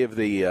to give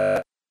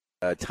the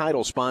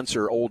title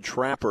sponsor, Old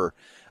Trapper,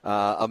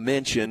 a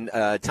mention.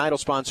 Title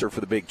sponsor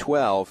for the Big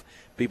 12.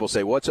 People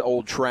say, what's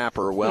Old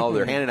Trapper? Well,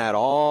 they're handing out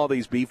all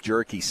these beef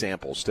jerky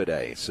samples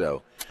today.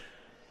 So,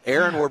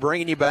 Aaron, we're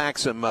bringing you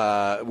back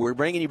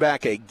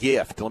a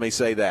gift. Let me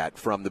say that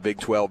from the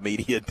Big 12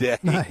 Media Day.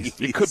 Nice.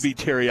 It could be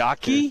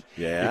teriyaki.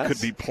 Yeah. It could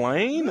be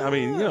plain. I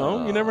mean,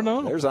 you never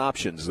know. There's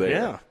options there.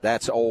 Yeah.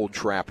 That's Old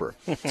Trapper.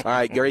 All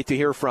right, great to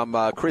hear from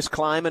Chris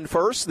Kleiman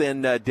first,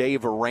 then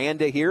Dave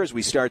Aranda here as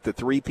we start the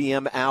 3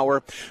 p.m.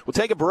 hour. We'll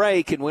take a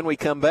break, and when we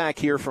come back,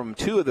 hear from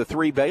two of the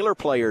three Baylor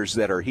players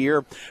that are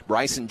here.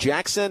 Bryson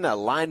Jackson, a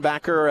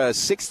linebacker, a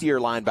sixth-year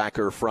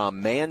linebacker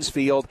from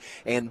Mansfield,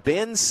 and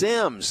Ben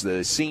Sims,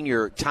 the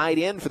senior tight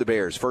end for the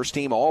Bears. First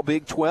team all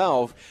Big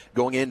 12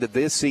 going into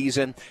this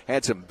season.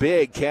 Had some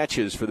big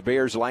catches for the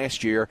Bears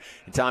last year.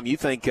 And Tom, you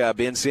think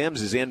Ben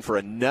Sims is in for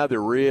another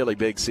really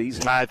big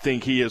season? I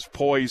think he is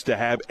poised to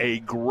have a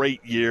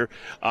great year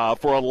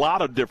for a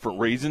lot of different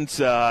reasons.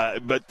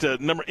 But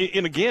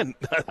again,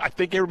 I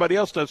think everybody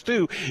else does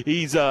too.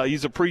 He's a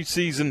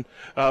preseason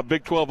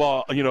Big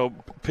 12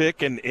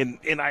 pick,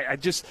 and I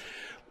just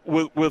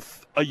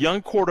with a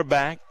young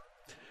quarterback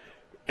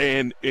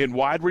and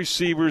wide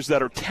receivers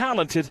that are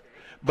talented,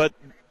 but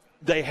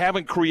they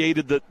haven't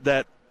created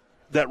that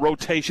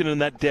rotation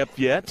and that depth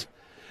yet.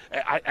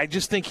 I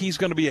just think he's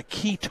going to be a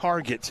key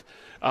target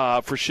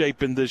for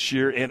Shapen this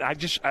year, and I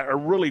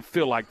really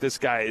feel like this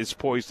guy is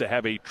poised to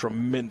have a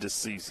tremendous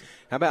season.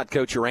 How about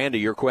Coach Aranda,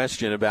 your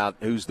question about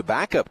who's the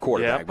backup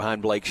quarterback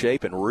behind Blake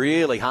Shapen?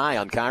 Really high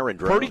on Kyron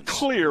Drones. Pretty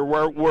clear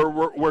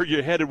where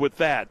you're headed with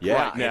that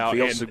right now. And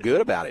feels so good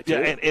about it, too.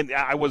 Yeah, and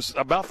I was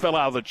about fell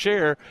out of the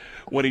chair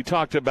when he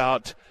talked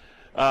about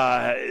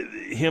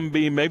him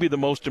being maybe the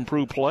most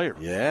improved player.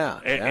 Yeah.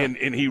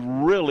 And he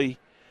really,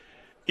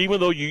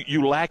 even though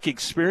you lack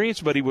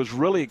experience, but he was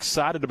really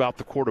excited about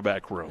the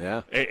quarterback room.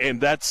 Yeah.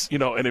 And that's,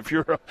 and if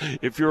you're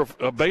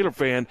a Baylor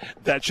fan,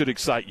 that should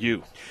excite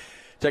you.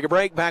 Take a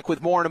break. Back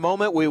with more in a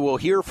moment. We will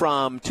hear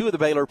from two of the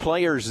Baylor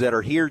players that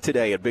are here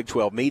today at Big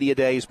 12 Media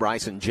Days,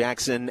 Bryson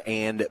Jackson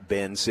and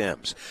Ben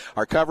Sims.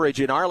 Our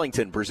coverage in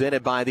Arlington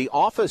presented by the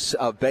Office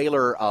of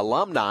Baylor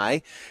Alumni.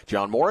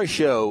 John Morris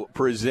Show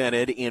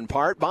presented in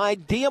part by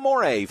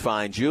D'Amore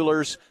Fine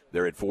Jewelers.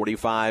 They're at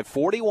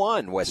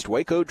 4541 West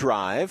Waco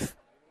Drive.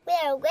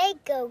 Where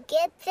Waco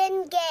gets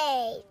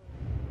engaged.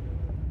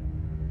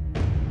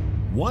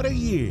 What a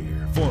year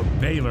for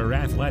Baylor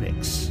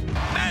athletics.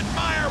 Matt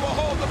Meyer will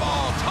hold the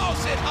ball,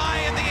 toss it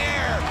high in the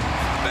air.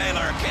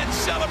 Baylor can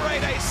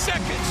celebrate a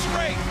second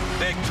straight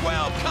Big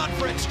 12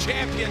 Conference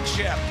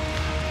championship.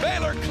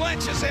 Baylor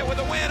clinches it with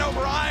a win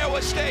over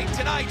Iowa State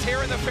tonight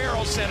here in the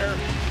Farrell Center.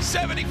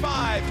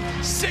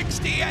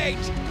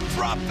 75-68.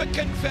 Drop the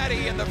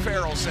confetti in the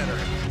Farrell Center.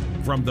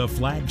 From the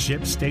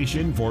flagship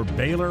station for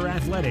Baylor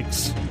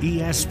athletics,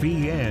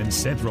 ESPN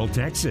Central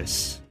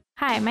Texas.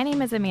 Hi, my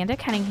name is Amanda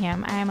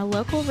Cunningham. I am a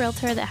local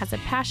realtor that has a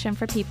passion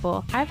for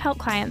people. I've helped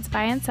clients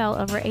buy and sell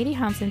over 80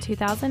 homes in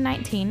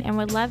 2019 and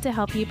would love to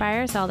help you buy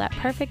or sell that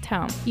perfect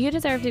home. You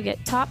deserve to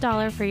get top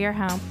dollar for your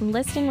home.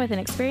 Listing with an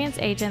experienced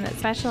agent that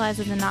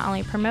specializes in not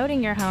only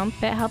promoting your home,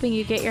 but helping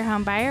you get your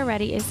home buyer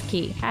ready is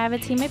key. I have a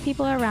team of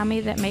people around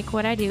me that make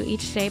what I do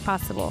each day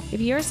possible. If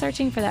you are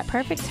searching for that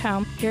perfect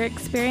home, your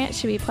experience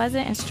should be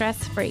pleasant and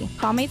stress-free.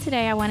 Call me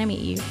today. I want to meet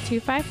you.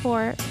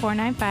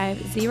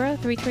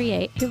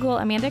 254-495-0338. Google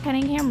Amanda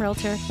Cunningham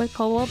Realtor with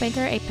Coldwell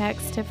Banker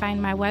Apex to find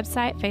my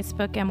website,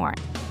 Facebook, and more.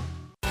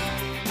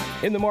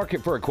 In the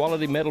market for a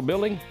quality metal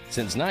building?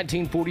 Since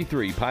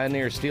 1943,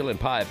 Pioneer Steel and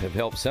Pipe have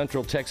helped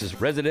Central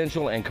Texas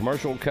residential and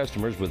commercial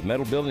customers with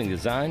metal building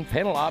design,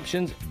 panel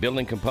options,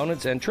 building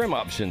components, and trim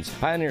options.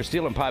 Pioneer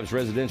Steel and Pipe's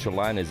residential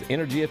line is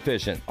energy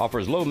efficient,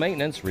 offers low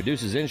maintenance,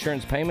 reduces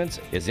insurance payments,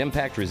 is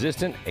impact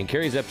resistant, and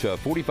carries up to a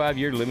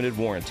 45-year limited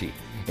warranty.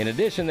 In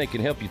addition, they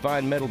can help you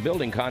find metal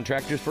building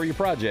contractors for your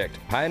project.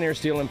 Pioneer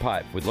Steel and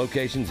Pipe, with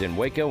locations in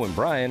Waco and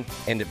Bryan,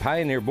 and at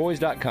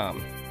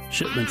pioneerboys.com.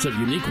 Shipments of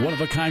unique,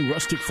 one-of-a-kind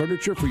rustic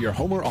furniture for your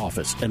home or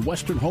office and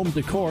Western home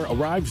decor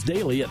arrives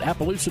daily at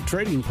Appaloosa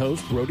Trading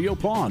Post, Rodeo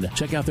Pond.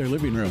 Check out their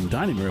living room,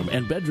 dining room,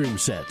 and bedroom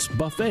sets,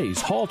 buffets,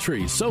 hall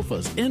trees,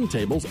 sofas, end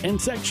tables, and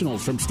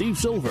sectionals from Steve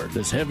Silver.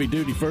 This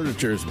heavy-duty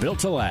furniture is built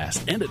to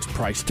last, and it's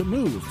priced to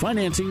move.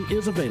 Financing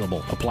is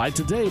available. Apply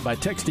today by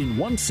texting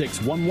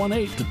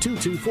 16118 to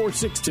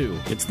 22462.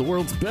 It's the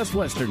world's best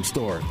Western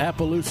store,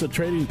 Appaloosa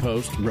Trading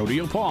Post,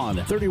 Rodeo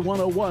Pond,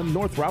 3101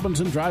 North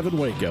Robinson Drive in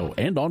Waco,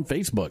 and on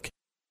Facebook.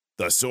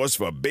 The source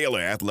for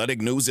Baylor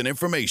athletic news and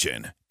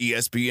information,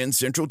 ESPN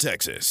Central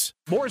Texas.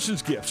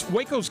 Morrison's Gifts,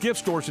 Waco's gift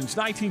store since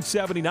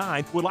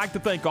 1979, would like to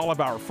thank all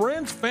of our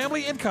friends,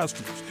 family, and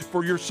customers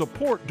for your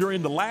support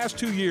during the last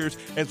 2 years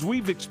as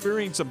we've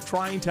experienced some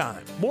trying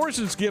times.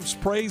 Morrison's Gifts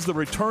prays the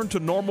return to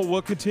normal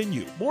will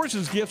continue.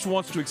 Morrison's Gifts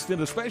wants to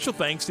extend a special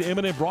thanks to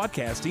M&M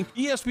Broadcasting,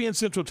 ESPN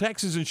Central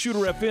Texas, and Shooter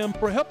FM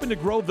for helping to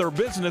grow their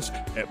business.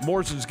 At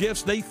Morrison's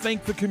Gifts, they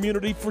thank the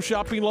community for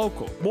shopping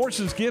local.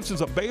 Morrison's Gifts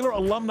is a Baylor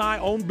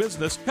alumni-owned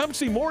business. Come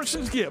see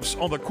Morrison's Gifts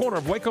on the corner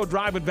of Waco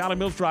Drive and Valley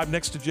Mills Drive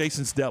next to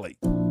Jason's Deli.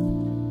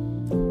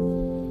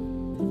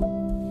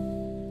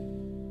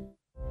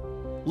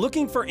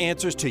 Looking for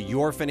answers to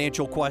your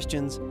financial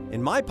questions?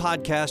 In my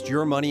podcast,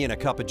 Your Money in a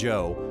Cup of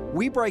Joe,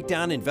 we break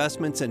down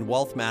investments and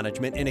wealth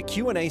management in a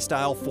Q&A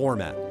style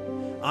format.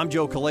 I'm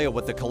Joe Kaleo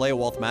with the Kaleo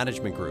Wealth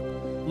Management Group.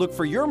 Look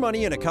for Your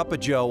Money in a Cup of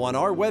Joe on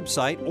our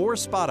website or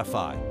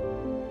Spotify.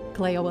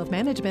 Kaleo Wealth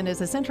Management is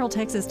a Central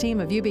Texas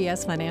team of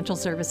UBS Financial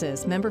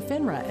Services, member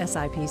FINRA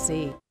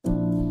SIPC.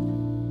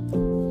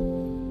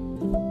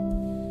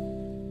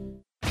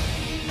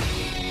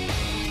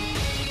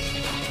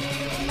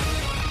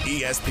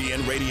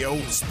 ESPN Radio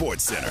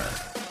Sports Center.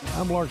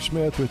 I'm Lark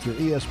Smith with your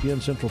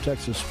ESPN Central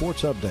Texas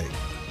Sports Update.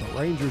 The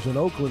Rangers in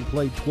Oakland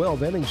played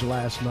 12 innings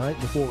last night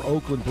before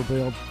Oakland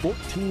prevailed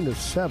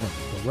 14-7.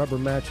 The rubber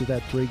match of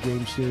that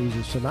three-game series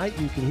is tonight.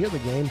 You can hear the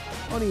game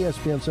on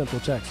ESPN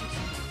Central Texas.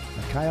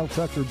 A Kyle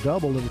Tucker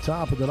double at the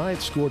top of the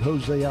ninth scored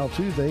Jose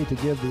Altuve to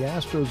give the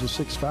Astros a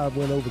 6-5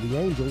 win over the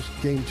Angels.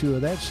 Game 2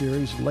 of that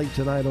series late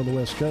tonight on the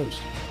West Coast.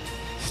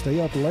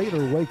 Stay up late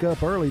or wake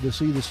up early to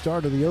see the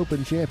start of the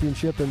Open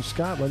Championship in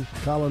Scotland.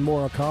 Colin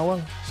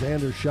Morikawa,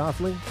 Xander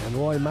Schauffele, and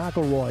Roy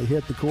McIlroy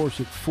hit the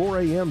course at 4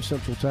 a.m.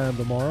 Central Time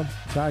tomorrow.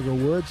 Tiger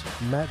Woods,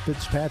 Matt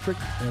Fitzpatrick,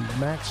 and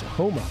Max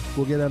Homa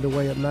will get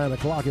underway at 9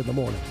 o'clock in the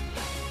morning.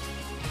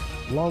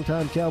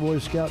 Longtime Cowboy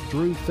scout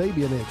Drew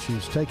Fabianich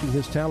is taking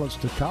his talents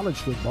to college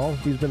football.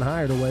 He's been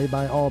hired away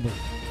by Auburn.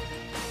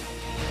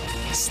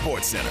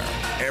 Sports Center,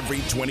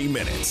 every 20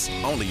 minutes,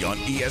 only on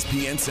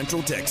ESPN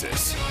Central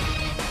Texas.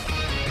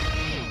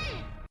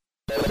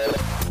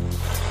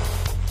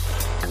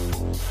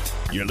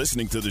 You're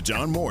listening to The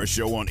John Morris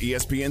Show on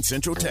ESPN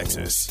Central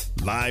Texas,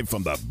 live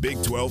from the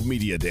Big 12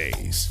 Media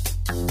Days.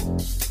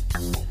 Here's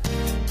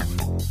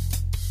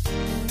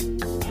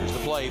the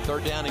play,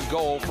 third down and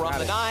goal from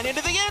the 9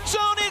 into the end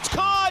zone. It's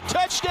caught.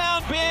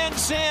 Touchdown, Ben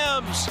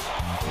Sims.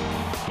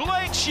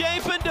 Blake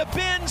Shapen to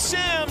Ben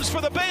Sims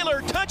for the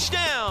Baylor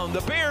touchdown.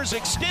 The Bears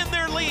extend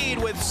their lead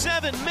with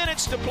 7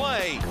 minutes to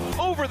play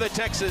over the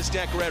Texas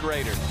Tech Red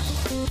Raiders.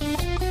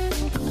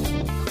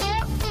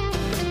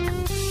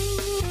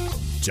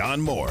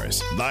 John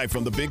Morris, live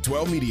from the Big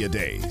 12 Media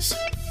Days.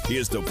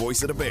 Here's the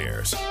voice of the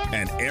Bears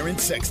and Aaron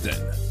Sexton.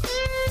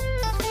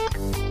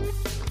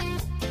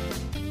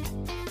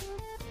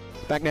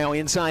 Back now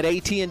inside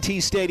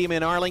AT&T Stadium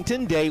in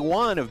Arlington, day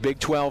one of Big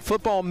 12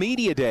 Football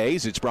Media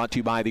Days. It's brought to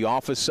you by the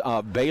Office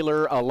of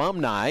Baylor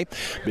Alumni.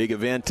 Big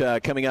event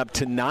coming up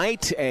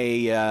tonight,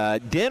 a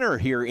dinner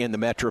here in the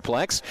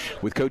Metroplex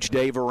with Coach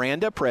Dave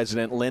Aranda,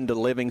 President Linda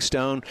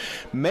Livingstone.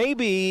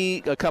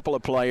 Maybe a couple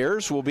of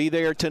players will be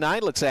there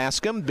tonight. Let's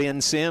ask them.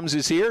 Ben Sims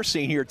is here,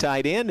 senior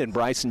tight end, and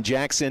Bryson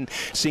Jackson,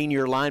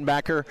 senior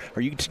linebacker.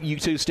 Are you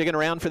two sticking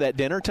around for that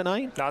dinner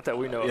tonight? Not that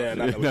we know of. Yeah,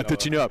 not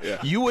that you know of. Yeah.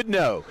 You would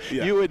know.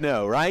 Yeah. You would know.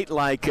 know, right?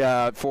 Like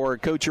for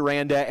Coach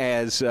Aranda,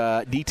 as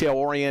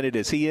detail-oriented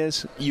as he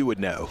is, you would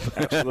know.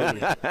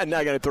 Absolutely. I'm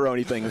not going to throw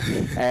anything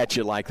at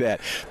you like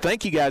that.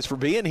 Thank you guys for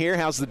being here.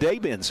 How's the day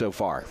been so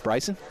far?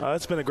 Bryson?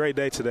 It's been a great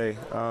day today.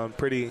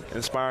 Pretty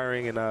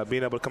inspiring, and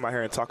being able to come out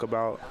here and talk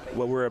about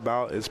what we're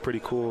about is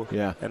pretty cool.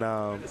 Yeah.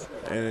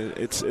 And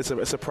it's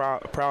a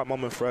proud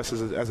moment for us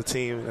as a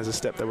team, as a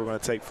step that we're going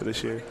to take for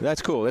this year.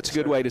 That's cool. That's a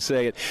good way to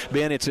say it.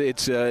 Ben,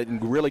 it's a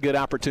really good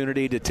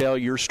opportunity to tell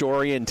your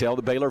story and tell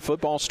the Baylor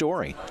football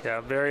story.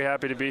 Yeah, very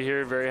happy to be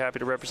here. Very happy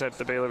to represent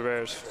the Baylor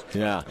Bears.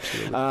 Yeah.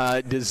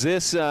 Does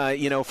this,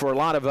 for a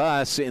lot of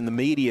us in the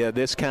media,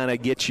 this kind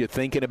of gets you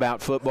thinking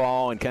about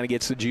football and kind of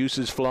gets the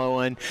juices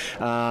flowing,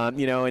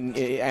 and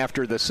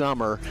after the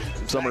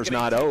summer's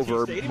not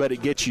over, but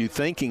it gets you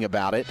thinking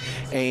about it.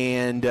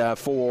 And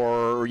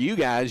for you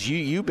guys,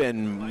 you've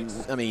been,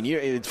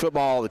 it's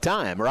football all the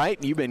time, right?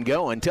 You've been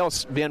going. Tell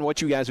us, Ben,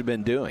 what you guys have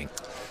been doing.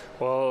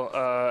 Well,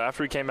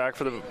 after we came back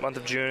for the month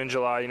of June and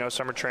July,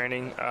 summer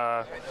training,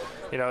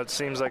 it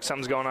seems like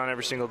something's going on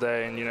every single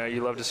day. And,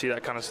 you love to see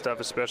that kind of stuff,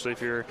 especially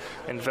if you're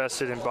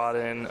invested and bought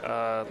in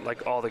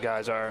like all the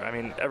guys are. I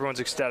mean, everyone's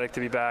ecstatic to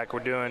be back.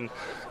 We're doing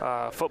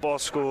football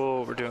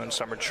school. We're doing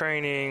summer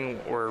training.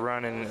 We're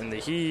running in the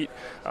heat.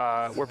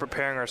 We're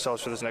preparing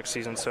ourselves for this next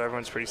season, so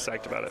everyone's pretty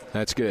psyched about it.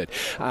 That's good.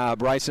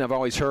 Bryson, I've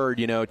always heard,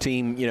 a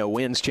team,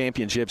 wins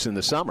championships in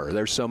the summer.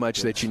 There's so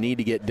much that you need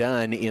to get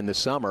done in the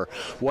summer.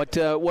 What's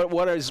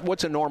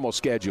a normal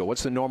schedule?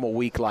 What's the normal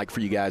week like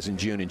for you guys in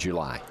June and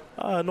July?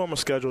 Normal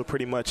schedule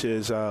pretty much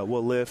is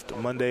we'll lift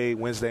Monday,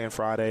 Wednesday, and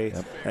Friday,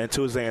 and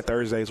Tuesday and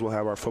Thursdays we'll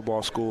have our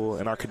football school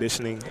and our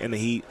conditioning in the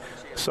heat.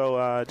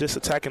 So just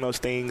attacking those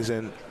things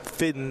and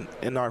fitting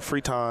in our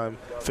free time,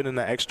 fitting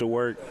that extra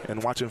work,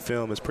 and watching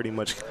film is pretty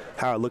much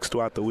how it looks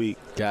throughout the week.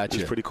 Gotcha.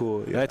 It's pretty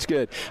cool. Yeah. That's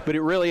good. But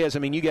it really is.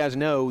 You guys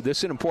know this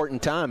is an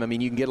important time.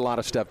 You can get a lot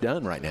of stuff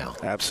done right now.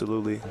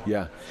 Absolutely.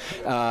 Yeah.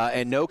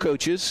 And no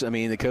coaches.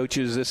 The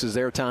coaches, this is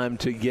their time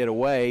to get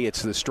away.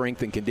 It's the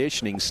strength and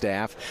conditioning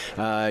staff.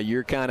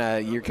 You're kind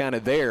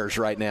of theirs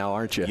right now,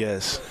 aren't you?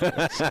 Yes.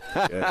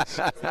 Yes.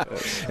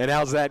 And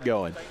how's that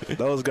going?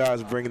 Those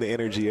guys bring the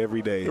energy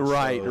every day.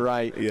 Right, so,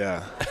 right.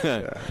 Yeah.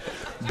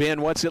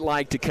 Ben, what's it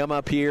like to come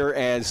up here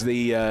as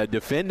the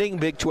defending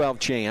Big 12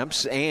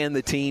 champs and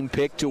the team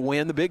picked to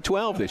win the Big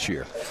 12 this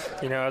year?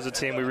 As a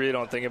team, we really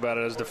don't think about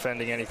it as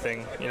defending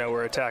anything.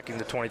 We're attacking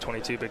the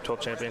 2022 Big 12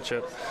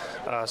 championship.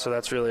 So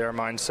that's really our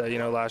mindset.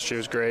 Last year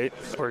was great.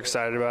 We're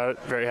excited about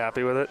it, very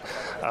happy with it.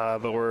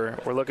 But we're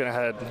looking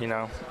ahead.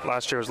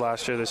 Last year was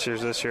last year, this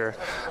year's this year.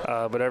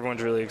 But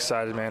everyone's really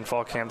excited, man.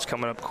 Fall camp's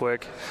coming up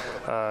quick.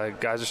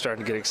 Guys are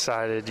starting to get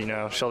excited.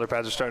 Shoulder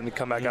pads are starting to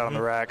come back out on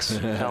the racks,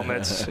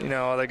 helmets,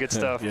 all that good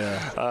stuff.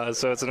 Yeah.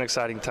 So it's an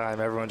exciting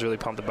time. Everyone's really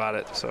pumped about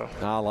it. So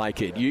I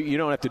like it. You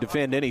don't have to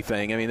defend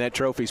anything. That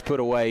trophy's put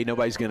away.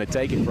 Nobody's going to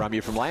take it from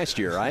you from last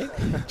year, right?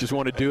 Just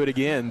want to do it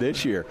again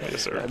this year.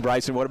 Yes, sir.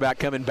 Bryson, what about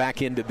coming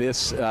back into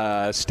this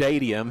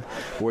stadium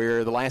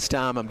where the last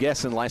time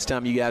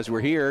you guys were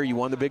here, you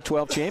won the Big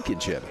 12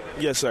 championship?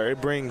 Yes, sir.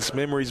 It brings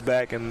memories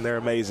back, and they're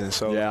amazing.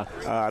 So yeah.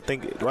 I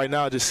think right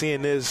now just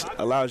seeing this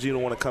allows you to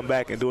want to come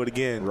back and do it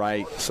again.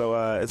 Right.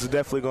 So it's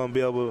definitely going to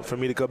be able for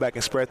me to go back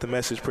and spread the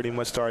message pretty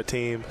much to our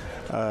team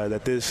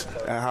that this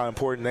how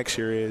important next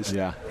year is.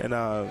 Yeah. And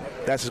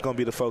that's just going to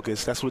be the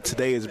focus. That's what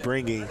today is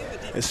bringing.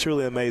 It's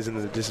truly amazing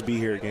to just be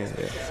here again.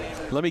 Yeah.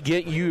 Let me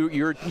get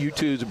you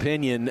two's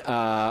opinion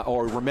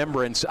or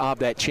remembrance of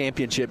that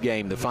championship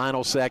game. The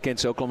final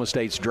seconds, Oklahoma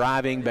State's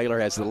driving. Baylor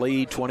has the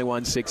lead,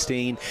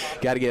 21-16.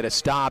 Got to get a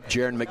stop.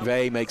 Jaron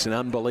McVay makes an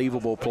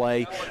unbelievable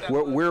play.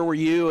 Where were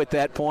you at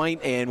that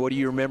point, and what do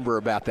you remember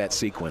about that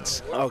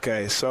sequence?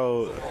 Okay,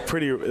 so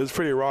it was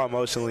pretty raw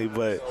emotionally,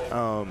 but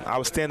I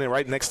was standing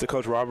right next to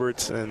Coach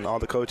Roberts and all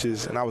the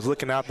coaches, and I was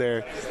looking out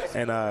there,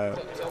 and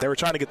they were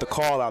trying to get the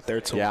call out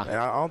there to him. And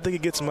I don't think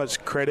it gets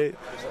much credit,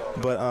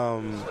 but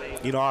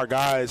our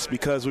guys,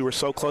 because we were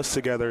so close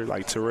together,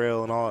 like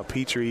Terrell and all,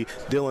 Petrie,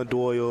 Dylan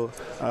Doyle,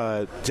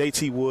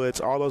 JT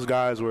Woods, all those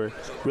guys were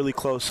really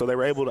close, so they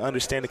were able to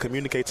understand and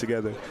communicate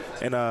together.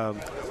 And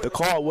the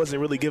call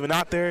wasn't really given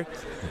out there,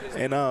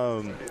 and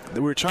we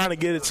were trying to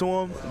get it to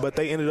them, but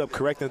they ended up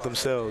correcting it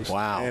themselves.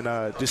 Wow.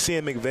 And just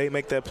seeing McVay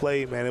make that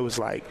play, man, it was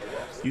like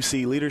you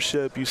see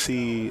leadership, you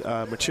see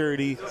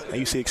maturity, and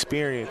you see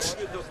experience.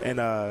 And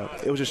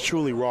it was just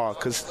truly raw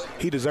because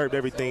he deserved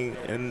everything,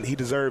 and he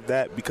deserved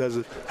that because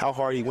of how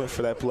hard he went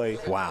for that play.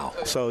 Wow.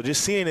 So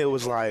just seeing it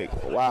was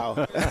like,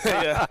 wow.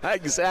 Yeah,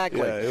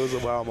 exactly. Yeah, it was a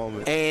wild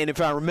moment. And if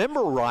I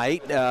remember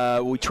right,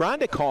 we tried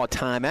to call a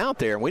timeout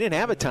there, and we didn't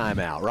have a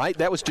timeout, right?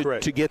 That was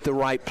to get the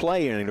right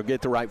play in or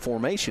get the right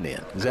formation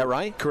in. Is that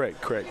right?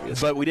 Correct.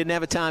 Yes. But we didn't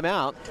have a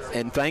timeout,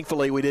 and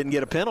thankfully we didn't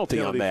get a penalty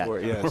on that. For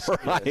it, yes.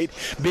 Right.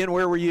 Yes. Ben,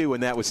 where were you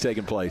when that was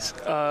taking place?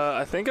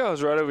 I think I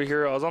was right over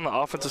here. I was on the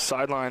offensive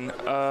sideline.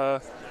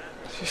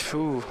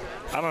 Ooh,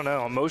 I don't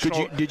know.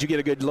 Emotional. Did you get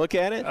a good look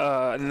at it?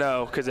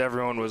 No, because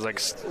everyone was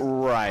like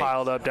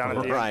piled up down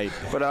at the end.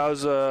 But I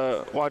was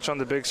watching on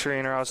the big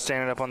screen, or I was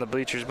standing up on the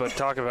bleachers. But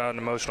talk about an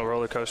emotional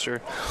roller coaster,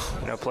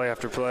 play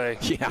after play,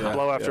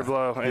 blow after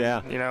blow,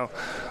 and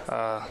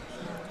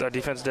our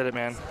defense did it,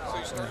 man.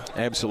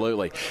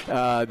 Absolutely.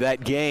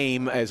 That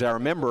game, as I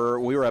remember,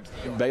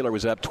 Baylor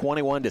was up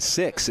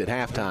 21-6 at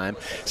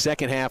halftime.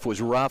 Second half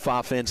was rough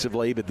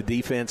offensively, but the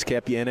defense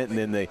kept you in it, and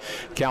then the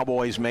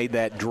Cowboys made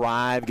that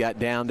drive, got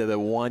down to the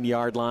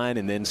 1-yard line,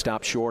 and then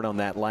stopped short on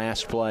that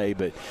last play.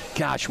 But,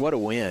 gosh, what a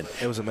win.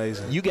 It was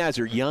amazing. You guys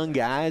are young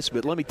guys,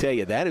 but let me tell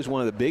you, that is one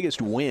of the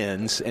biggest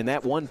wins, and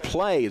that one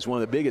play is one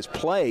of the biggest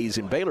plays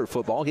in Baylor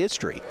football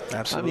history.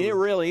 Absolutely. I mean, it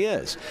really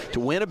is. To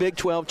win a Big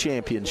 12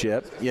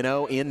 championship,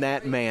 in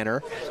that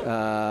manner,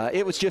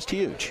 it was just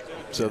huge.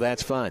 So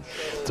that's fun.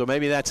 So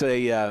maybe that's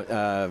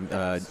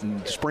a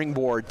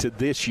springboard to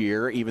this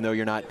year, even though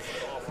you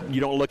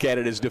don't look at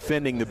it as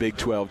defending the Big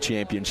 12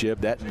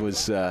 championship. That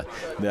was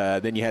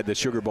then you had the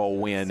Sugar Bowl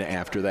win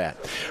after that.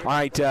 All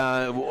right.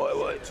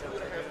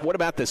 What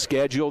about the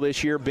schedule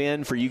this year,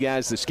 Ben? For you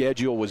guys, the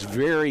schedule was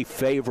very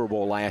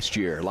favorable last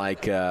year.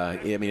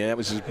 That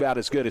was about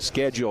as good a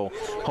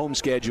home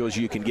schedule as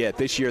you can get.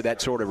 This year,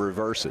 that sort of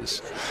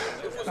reverses.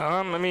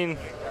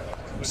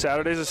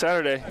 Saturday's a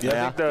Saturday.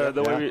 Yeah. I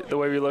think the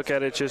way we look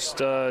at it, just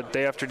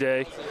day after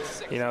day,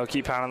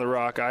 keep pounding the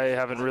rock. I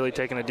haven't really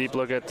taken a deep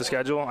look at the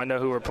schedule. I know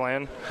who we're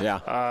playing.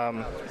 Yeah.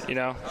 I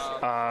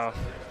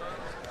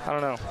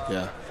don't know.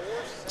 Yeah.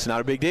 It's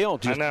not a big deal.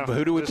 Just I know.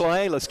 Who do we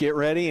play? Let's get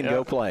ready and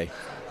go play.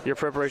 Your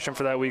preparation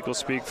for that week will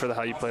speak for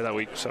how you play that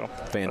week. So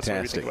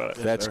fantastic.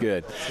 That's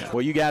good.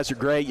 Well, you guys are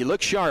great. You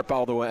look sharp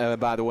all the way.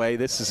 By the way,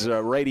 this is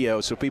radio,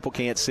 so people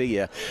can't see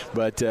you,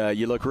 but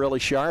you look really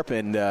sharp,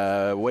 and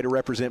way to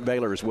represent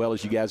Baylor as well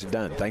as you guys have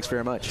done. Thanks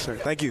very much. Sir,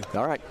 thank you.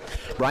 All right,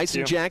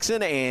 Bryson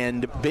Jackson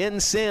and Ben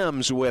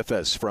Sims with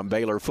us from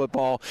Baylor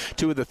football.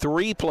 Two of the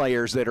three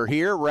players that are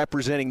here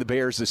representing the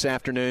Bears this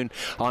afternoon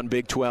on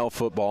Big 12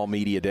 Football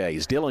Media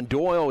Days. Dylan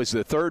Doyle is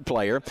the third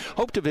player.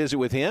 Hope to visit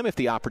with him if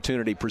the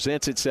opportunity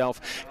presents itself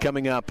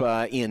coming up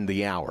in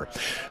the hour.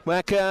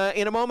 Back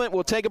in a moment,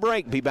 we'll take a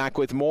break. Be back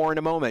with more in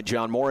a moment.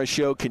 John Morris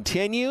Show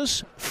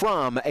continues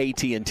from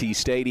AT&T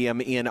Stadium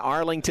in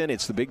Arlington.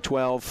 It's the Big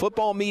 12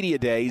 Football Media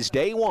Days,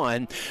 Day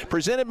 1,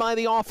 presented by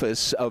the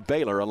Office of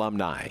Baylor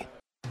Alumni.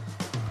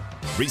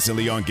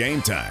 Recently on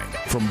Game Time.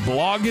 From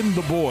Blogging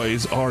the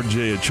Boys,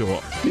 RJ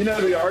Ochoa.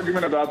 The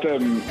argument about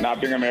them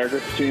not being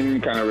America's team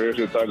kind of rears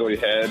its ugly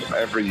head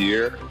every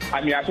year.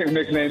 I think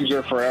nicknames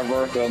are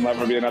forever. There'll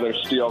never be another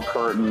Steel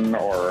Curtain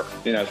or,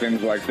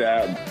 things like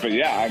that. But,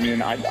 I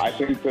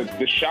think that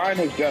the shine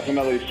has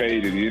definitely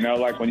faded.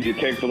 Like when you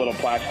take the little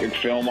plastic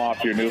film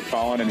off your new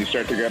phone and you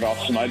start to get all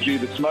smudgy,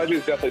 the smudge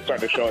is definitely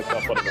starting to show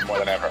itself a little bit more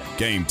than ever.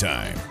 Game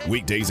Time,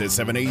 weekdays at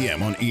 7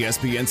 a.m. on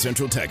ESPN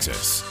Central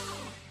Texas.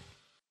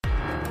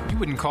 You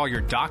wouldn't call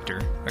your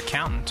doctor,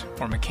 accountant,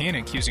 or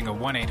mechanic using a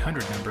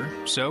 1-800 number,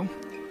 so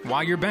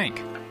why your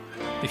bank?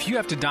 If you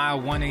have to dial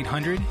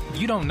 1-800,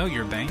 you don't know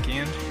your bank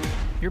and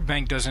your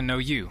bank doesn't know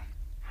you.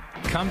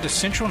 Come to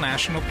Central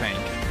National Bank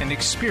and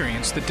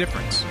experience the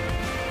difference.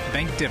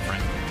 Bank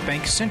different.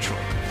 Bank Central.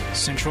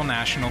 Central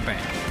National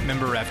Bank.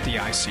 Member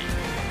FDIC.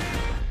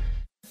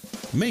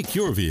 Make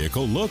your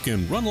vehicle look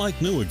and run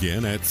like new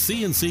again at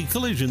CNC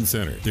Collision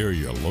Center. They're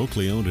your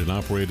locally owned and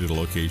operated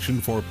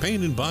location for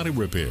paint and body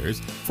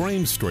repairs,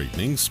 frame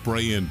straightening,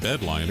 spray and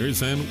bed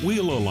liners, and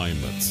wheel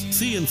alignments.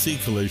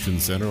 CNC Collision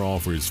Center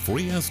offers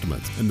free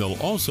estimates, and they'll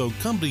also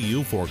come to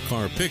you for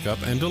car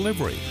pickup and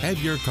delivery.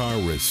 Have your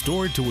car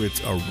restored to its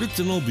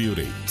original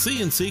beauty.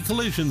 CNC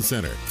Collision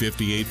Center,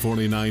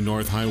 5849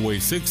 North Highway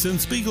 6 in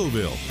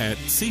Spiegelville, at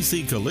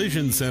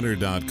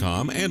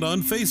cccollisioncenter.com and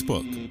on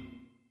Facebook.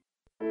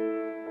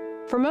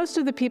 For most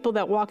of the people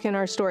that walk in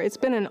our store, it's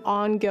been an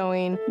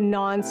ongoing,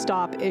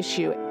 nonstop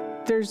issue.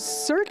 They're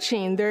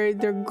searching,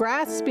 they're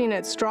grasping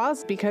at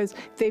straws because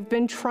they've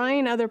been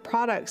trying other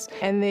products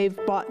and they've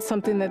bought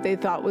something that they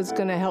thought was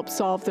going to help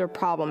solve their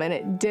problem, and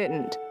it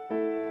didn't.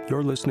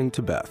 You're listening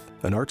to Beth,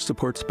 an arch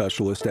support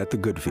specialist at the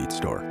Good Feet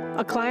store.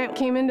 A client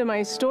came into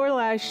my store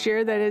last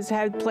year that has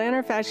had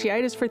plantar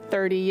fasciitis for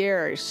 30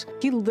 years.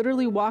 He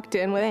literally walked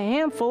in with a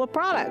handful of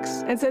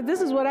products and said, "This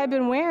is what I've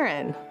been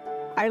wearing."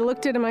 I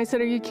looked at him, I said,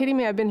 "Are you kidding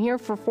me? I've been here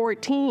for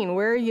 14.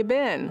 Where have you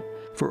been?"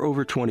 For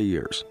over 20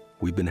 years,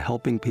 we've been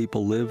helping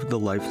people live the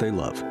life they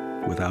love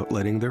without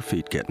letting their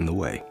feet get in the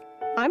way.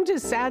 I'm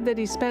just sad that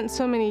he spent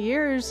so many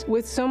years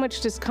with so much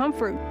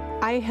discomfort.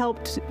 I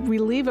helped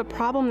relieve a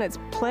problem that's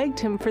plagued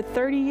him for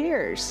 30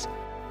 years.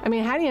 I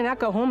mean, how do you not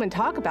go home and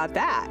talk about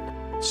that?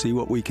 See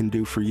what we can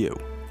do for you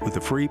with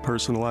a free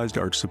personalized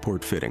arch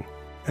support fitting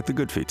at the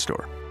Good Feet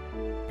store.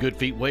 Good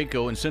Feet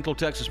Waco in Central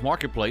Texas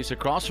Marketplace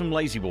across from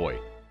Lazy Boy.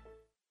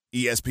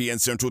 ESPN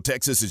Central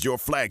Texas is your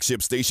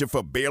flagship station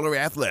for Baylor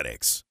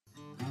Athletics.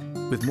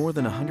 With more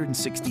than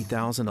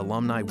 160,000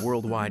 alumni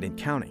worldwide and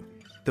counting,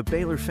 the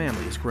Baylor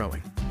family is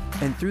growing.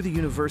 And through the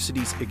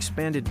university's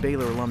expanded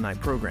Baylor Alumni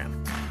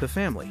Program, the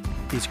family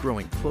is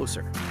growing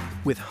closer.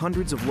 With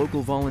hundreds of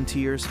local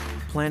volunteers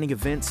planning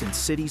events in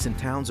cities and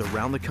towns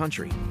around the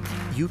country,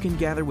 you can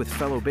gather with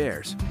fellow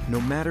Bears no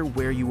matter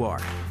where you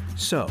are.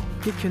 So,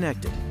 get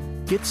connected,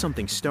 get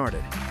something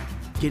started,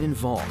 get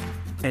involved,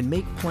 and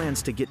make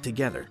plans to get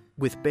together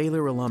with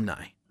Baylor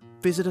alumni.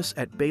 Visit us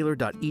at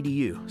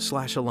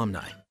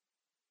baylor.edu/alumni.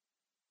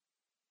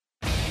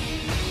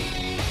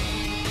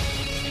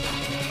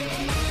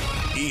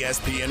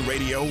 ESPN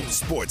Radio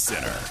Sports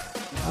Center.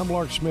 I'm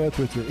Lark Smith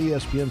with your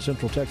ESPN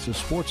Central Texas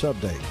Sports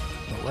Update.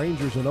 The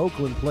Rangers in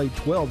Oakland played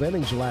 12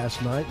 innings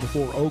last night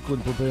before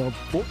Oakland prevailed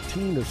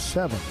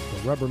 14-7.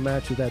 The rubber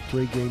match of that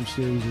three-game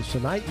series is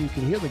tonight. You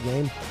can hear the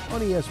game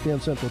on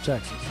ESPN Central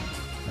Texas.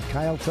 A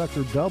Kyle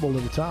Tucker double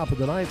in the top of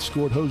the ninth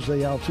scored Jose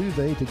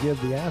Altuve to give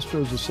the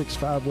Astros a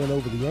 6-5 win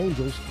over the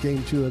Angels.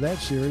 Game 2 of that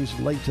series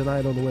late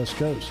tonight on the West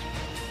Coast.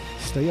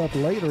 Stay up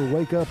late or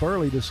wake up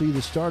early to see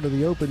the start of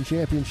the Open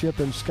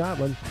Championship in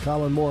Scotland.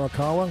 Colin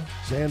Morikawa,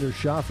 Xander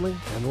Schauffele,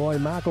 and Rory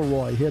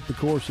McIlroy hit the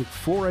course at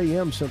 4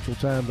 a.m. Central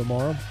Time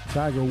tomorrow.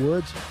 Tiger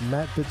Woods,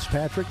 Matt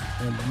Fitzpatrick,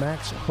 and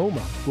Max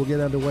Homa will get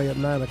underway at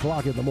 9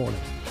 o'clock in the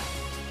morning.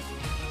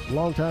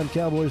 Longtime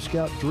Cowboy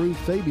scout Drew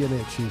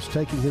Fabianich is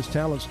taking his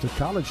talents to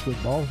college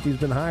football. He's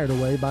been hired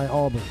away by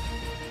Auburn.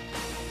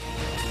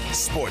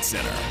 Sports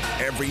Center,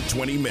 every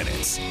 20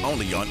 minutes,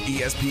 only on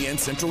ESPN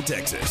Central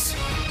Texas.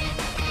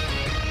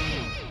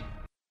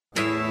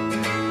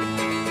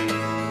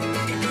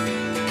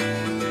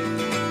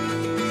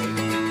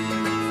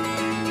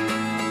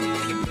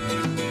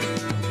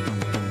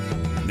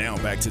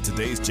 Back to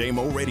today's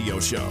JMO Radio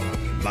Show,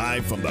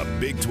 live from the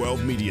Big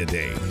 12 Media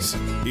Days.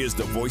 Here's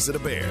the voice of the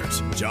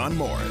Bears, John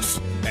Morris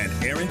and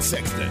Aaron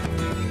Sexton.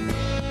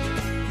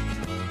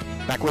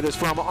 Back with us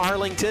from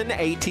Arlington,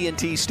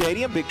 AT&T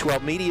Stadium, Big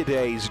 12 Media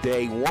Days,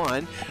 Day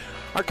 1.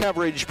 Our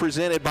coverage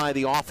presented by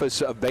the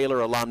Office of Baylor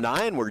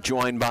Alumni, and we're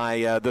joined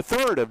by the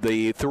third of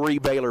the three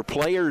Baylor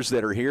players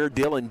that are here.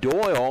 Dylan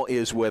Doyle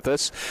is with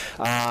us,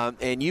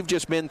 and you've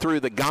just been through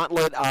the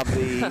gauntlet of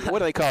the, what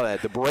do they call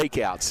that, the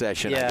breakout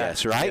session, I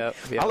guess, right? Yep.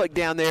 I look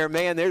down there,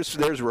 man,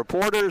 there's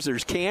reporters,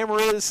 there's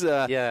cameras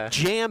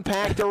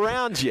jam-packed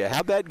around you.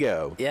 How'd that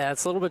go? Yeah,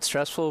 it's a little bit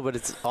stressful, but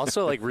it's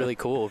also, like, really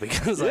cool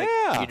because, like,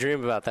 you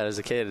dream about that as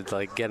a kid,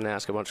 like, getting to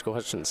ask a bunch of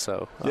questions.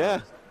 So,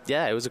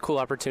 yeah, it was a cool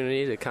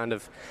opportunity to kind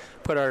of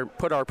put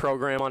our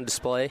program on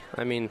display.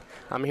 I mean,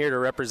 I'm here to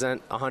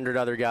represent 100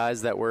 other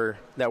guys that were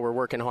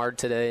working hard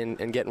today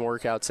and getting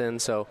workouts in.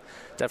 So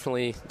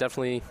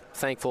definitely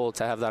thankful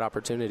to have that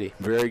opportunity.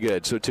 Very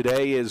good. So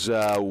today is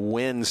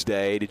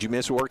Wednesday. Did you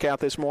miss a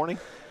workout this morning?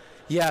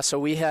 Yeah, so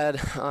we had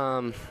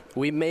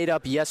we made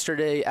up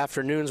yesterday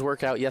afternoon's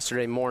workout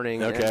yesterday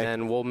morning, and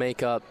then we'll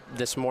make up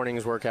this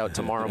morning's workout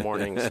tomorrow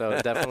morning. So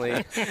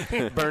definitely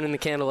burning the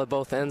candle at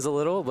both ends a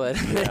little, but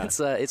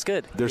it's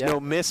good. There's no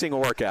missing a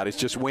workout. It's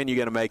just when you're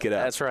going to make it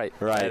up. That's right.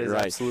 Right, that is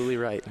absolutely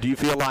right. Do you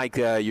feel like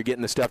you're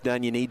getting the stuff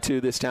done you need to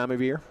this time of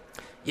year?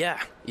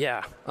 Yeah.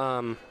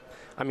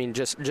 I mean,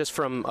 just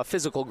from a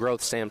physical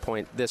growth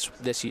standpoint, this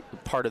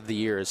part of the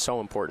year is so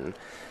important.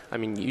 I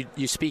mean,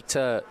 you speak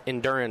to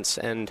endurance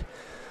and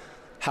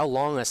how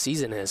long a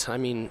season is. I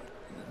mean,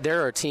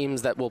 there are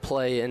teams that will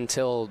play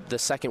until the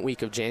second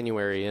week of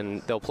January,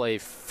 and they'll play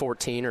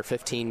 14 or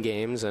 15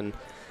 games. And,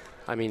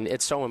 I mean,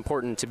 it's so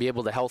important to be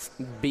able to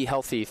be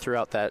healthy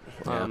throughout that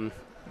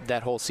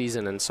that whole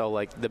season. And so,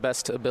 like, the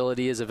best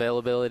ability is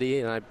availability,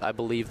 and I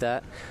believe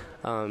that.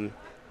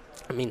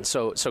 I mean,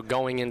 so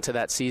going into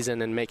that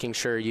season and making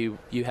sure you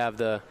have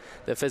the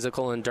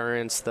physical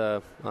endurance,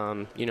 the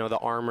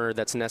armor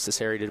that's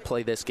necessary to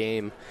play this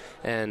game,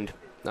 and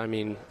I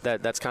mean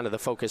that's kind of the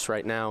focus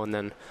right now. And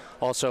then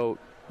also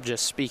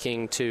just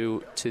speaking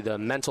to the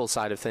mental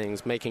side of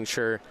things, making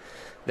sure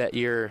that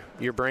your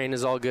brain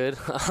is all good.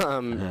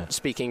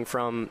 Speaking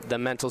from the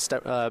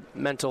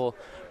mental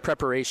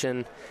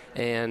preparation,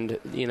 and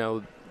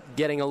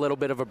getting a little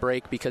bit of a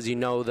break because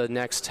the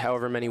next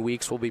however many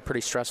weeks will be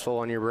pretty stressful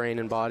on your brain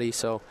and body.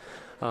 So,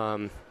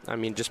 I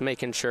mean, just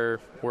making sure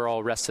we're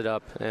all rested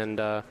up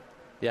and,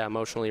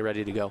 emotionally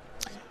ready to go.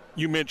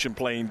 You mentioned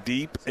playing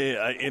deep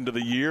into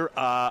the year.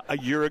 A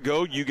year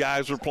ago, you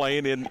guys were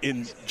playing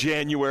in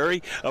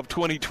January of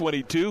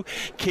 2022.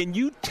 Can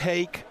you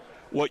take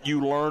what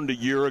you learned a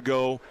year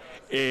ago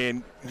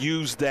and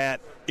use that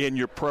in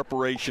your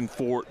preparation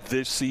for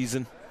this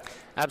season?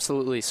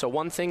 Absolutely. So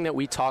one thing that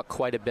we talk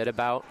quite a bit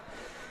about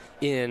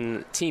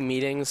in team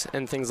meetings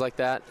and things like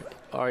that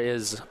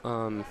is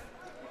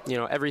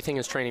everything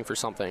is training for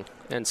something.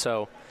 And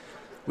so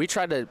we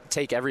try to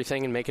take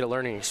everything and make it a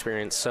learning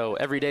experience. So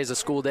every day is a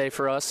school day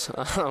for us.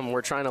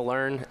 We're trying to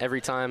learn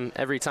every time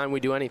we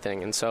do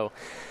anything. And so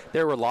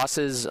there were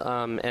losses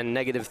and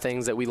negative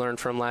things that we learned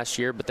from last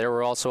year, but there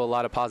were also a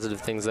lot of positive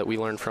things that we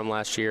learned from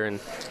last year.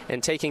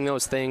 And taking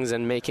those things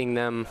and making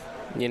them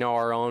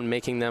our own,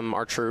 making them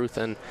our truth,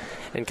 and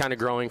kind of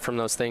growing from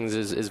those things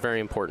is very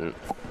important.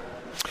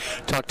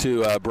 Talked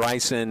to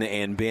Bryson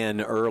and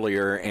Ben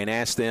earlier and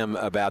asked them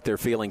about their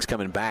feelings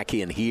coming back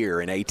in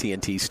here in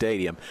AT&T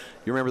Stadium.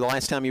 You remember the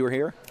last time you were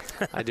here?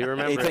 I do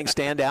remember. Anything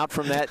stand out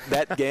from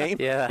that game?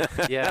 Yeah.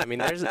 I mean,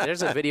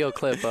 there's a video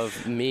clip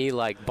of me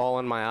like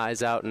bawling my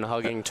eyes out and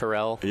hugging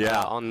Terrell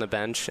on the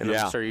bench, and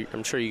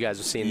I'm sure you guys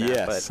have seen that.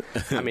 Yes.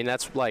 But I mean,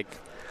 that's like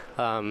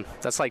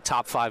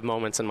top 5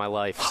 moments in my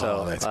life.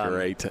 So that's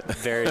great.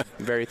 Very,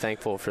 very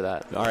thankful for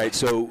that. All right,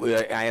 so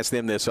I asked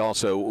them this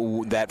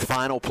also. That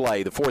final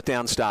play, the 4th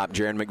down stop,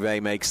 Jaron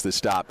McVay makes the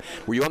stop.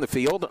 Were you on the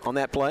field on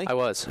that play? I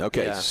was.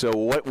 Okay, yeah. So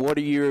what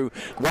do you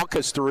walk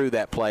us through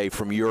that play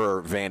from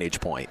your vantage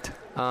point?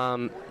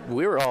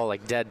 We were all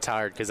like dead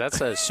tired because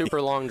that's a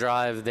super long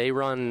drive. They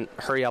run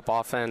hurry up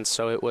offense,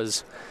 so it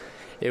was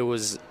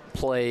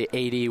play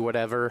 80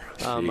 whatever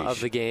of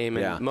the game,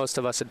 and most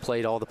of us had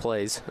played all the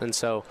plays, and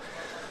so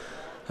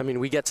I mean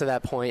we get to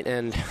that point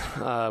and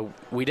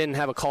we didn't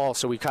have a call,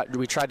 so we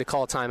tried to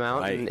call a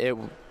timeout, and it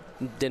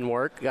didn't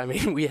work. I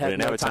mean we had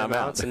no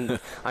timeouts, and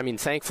I mean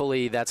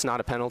thankfully that's not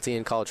a penalty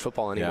in college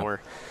football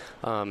anymore.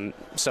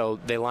 So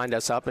they lined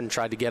us up and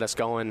tried to get us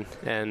going,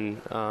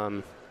 and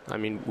I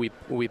mean,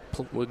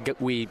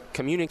 we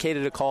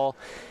communicated a call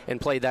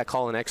and played that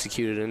call and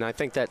executed, and I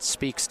think that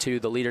speaks to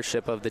the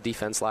leadership of the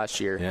defense last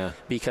year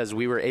because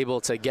we were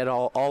able to get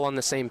all on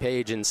the same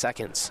page in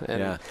seconds,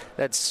 and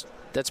that's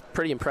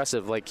pretty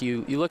impressive. Like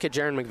you look at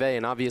Jaron McVay,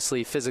 and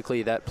obviously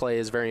physically that play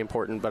is very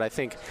important, but I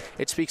think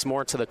it speaks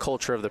more to the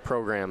culture of the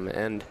program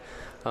and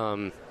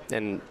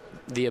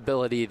the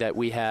ability that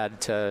we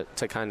had to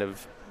kind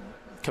of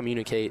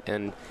communicate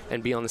and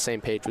be on the same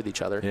page with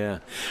each other. Yeah.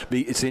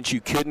 Since you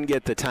couldn't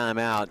get the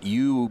timeout,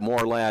 you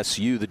more or less,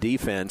 the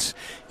defense,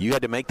 you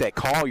had to make that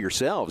call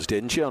yourselves,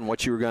 didn't you, on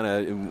what you were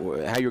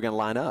how you were going to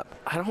line up?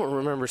 I don't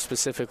remember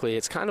specifically.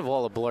 It's kind of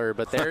all a blur,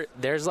 but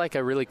there's like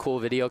a really cool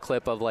video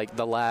clip of like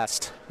the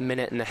last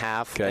minute and a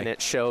half, and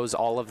it shows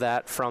all of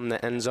that from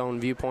the end zone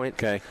viewpoint.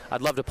 Okay.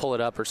 I'd love to pull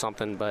it up or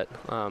something, but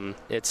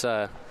it's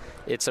a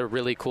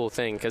really cool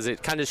thing because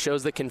it kind of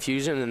shows the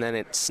confusion and then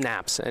it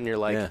snaps and you're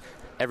like,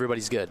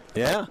 everybody's good.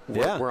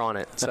 We're on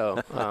it.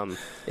 So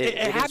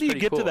how do you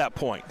get to that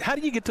point? How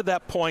do you get to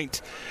that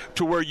point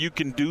to where you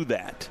can do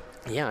that?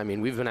 Yeah, I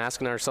mean, we've been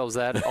asking ourselves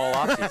that all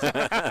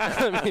offseason.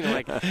 I mean,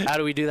 like, how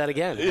do we do that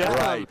again?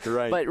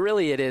 Right. But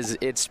really,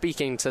 it's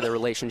speaking to the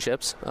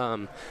relationships.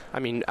 I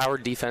mean, our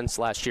defense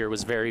last year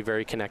was very,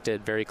 very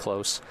connected, very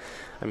close.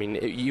 I mean,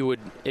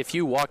 if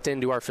you walked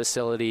into our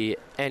facility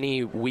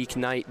any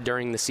weeknight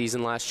during the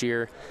season last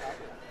year,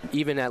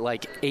 even at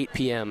like 8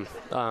 p.m.,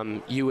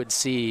 you would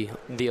see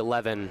the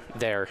 11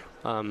 there,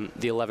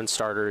 the 11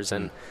 starters.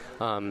 And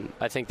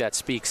I think that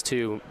speaks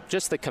to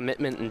just the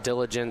commitment and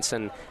diligence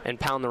and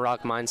pound the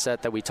rock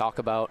mindset that we talk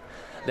about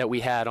that we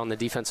had on the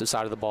defensive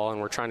side of the ball.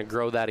 And we're trying to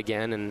grow that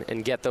again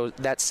and get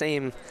that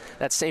same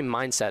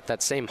mindset,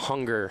 that same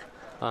hunger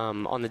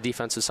on the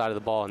defensive side of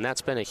the ball. And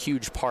that's been a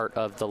huge part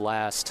of the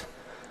last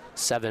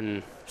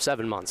seven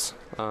months.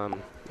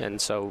 And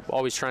so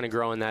always trying to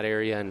grow in that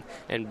area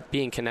and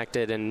being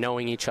connected and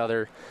knowing each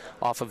other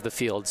off of the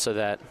field so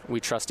that we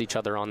trust each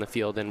other on the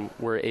field and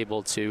we're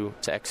able to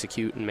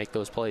execute and make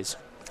those plays.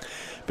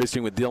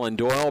 Visiting with Dylan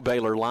Doyle,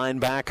 Baylor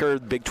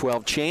linebacker, Big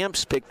 12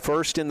 champs, picked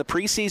first in the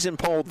preseason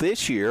poll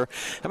this year.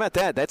 How about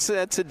that? That's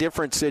a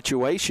different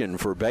situation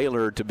for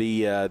Baylor to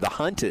be the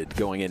hunted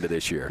going into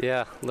this year.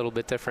 Yeah, a little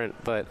bit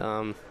different, but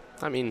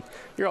I mean,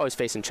 you're always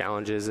facing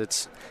challenges.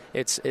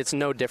 It's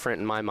no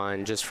different in my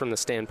mind, just from the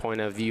standpoint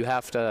of you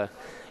have to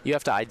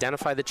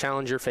identify the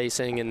challenge you're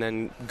facing and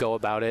then go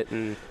about it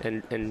and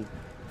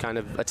kind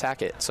of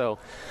attack it. So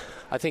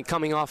I think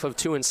coming off of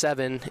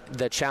 2-7,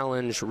 the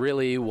challenge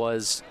really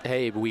was,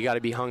 hey, we got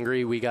to be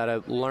hungry. We got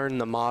to learn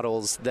the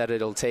models that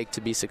it'll take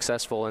to be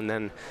successful, and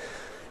then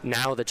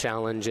now the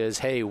challenge is,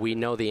 hey, we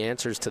know the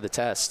answers to the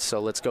test, so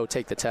let's go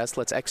take the test,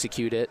 let's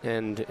execute it,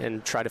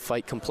 and try to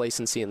fight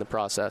complacency in the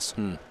process.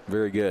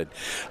 Very good.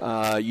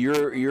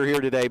 You're here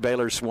today.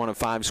 Baylor's one of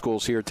 5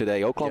 schools here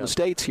today. Oklahoma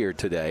State's here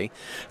today.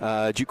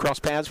 Did you cross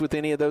paths with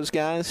any of those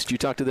guys? Did you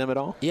talk to them at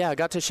all? Yeah, I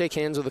got to shake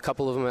hands with a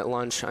couple of them at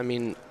lunch. I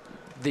mean,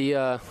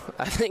 I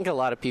think a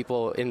lot of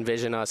people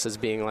envision us as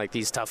being like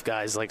these tough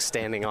guys, like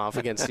standing off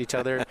against each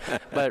other.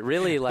 But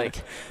really,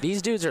 like,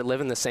 these dudes are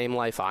living the same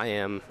life I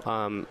am.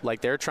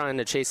 Like, they're trying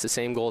to chase the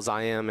same goals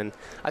I am. And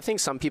I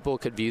think some people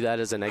could view that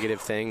as a negative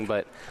thing,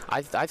 but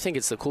I think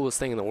it's the coolest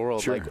thing in the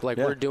world. Sure. Like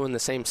we're doing the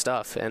same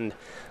stuff. And,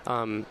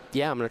 I'm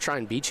going to try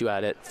and beat you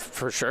at it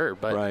for sure.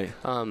 But,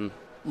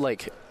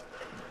 like,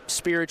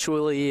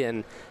 spiritually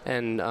and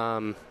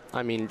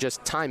I mean,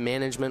 just time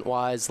management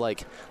wise,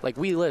 like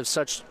we live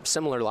such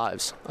similar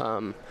lives.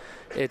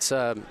 It's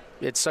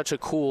such a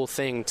cool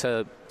thing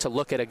to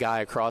look at a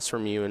guy across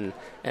from you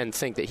and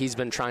think that he's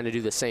been trying to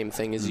do the same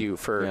thing as you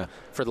for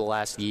the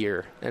last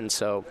year. And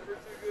so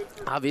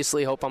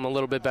obviously hope I'm a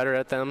little bit better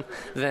at them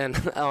than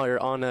or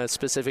on a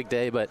specific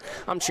day, but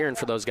I'm cheering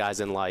for those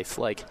guys in life.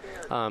 Like,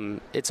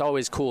 it's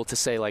always cool to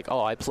say, like,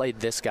 oh, I played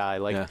this guy.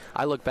 Like,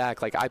 I look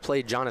back, like, I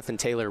played Jonathan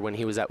Taylor when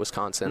he was at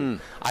Wisconsin.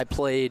 I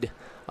played,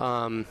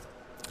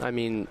 I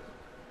mean,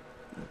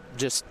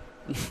 just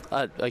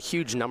a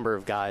huge number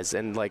of guys,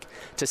 and like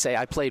to say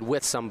I played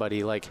with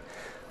somebody, like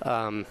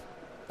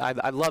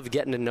I love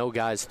getting to know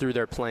guys through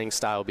their playing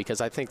style,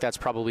 because I think that's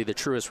probably the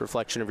truest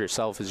reflection of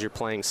yourself is your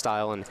playing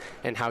style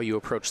and how you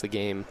approach the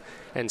game.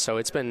 And so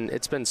it's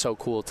been so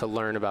cool to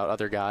learn about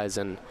other guys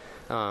and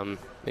kind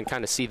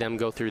of see them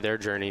go through their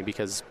journey,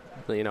 because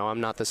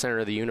I'm not the center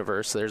of the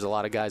universe. There's a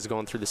lot of guys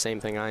going through the same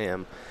thing I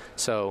am.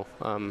 So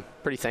I'm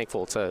pretty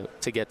thankful to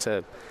get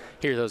to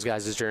hear those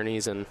guys'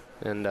 journeys and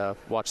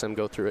watch them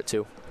go through it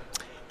too.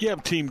 You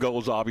have team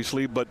goals,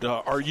 obviously, but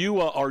are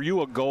you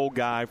a goal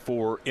guy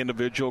for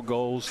individual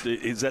goals?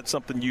 Is that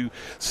something you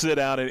sit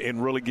down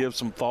and really give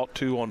some thought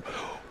to on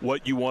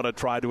what you want to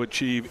try to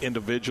achieve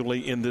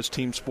individually in this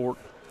team sport?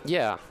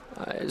 Yeah,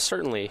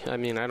 certainly. I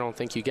mean, I don't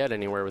think you get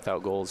anywhere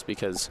without goals,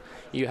 because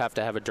you have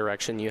to have a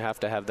direction. You have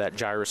to have that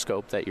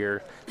gyroscope that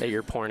you're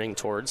pointing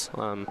towards.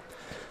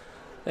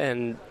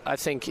 And I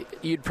think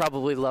you'd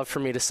probably love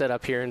for me to sit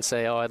up here and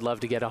say, oh, I'd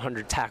love to get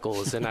 100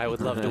 tackles and I would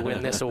love to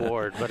win this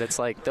award. But it's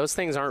like those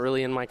things aren't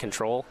really in my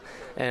control.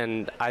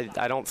 And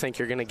I don't think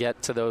you're going to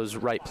get to those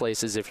right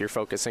places if you're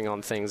focusing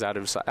on things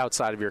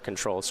outside of your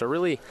control. So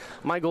really,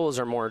 my goals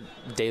are more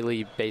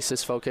daily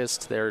basis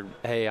focused. They're,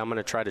 hey, I'm going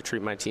to try to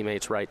treat my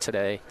teammates right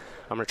today.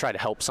 I'm going to try to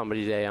help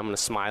somebody today. I'm going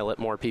to smile at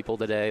more people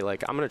today.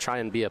 Like, I'm going to try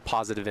and be a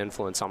positive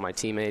influence on my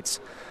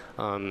teammates.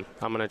 I'm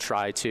going to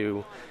try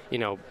to,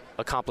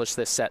 accomplish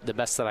this set the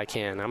best that I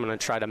can. I'm going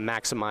to try to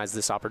maximize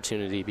this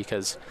opportunity,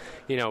 because,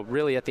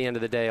 really at the end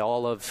of the day,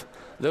 all of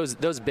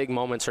those big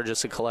moments are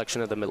just a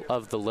collection of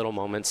the little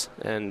moments.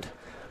 And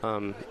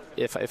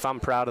if I'm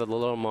proud of the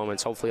little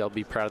moments, hopefully I'll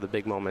be proud of the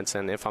big moments.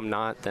 And if I'm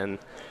not, then,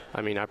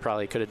 I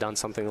probably could have done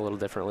something a little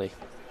differently.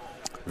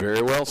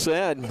 Very well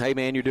said. Hey,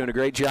 man, you're doing a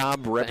great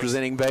job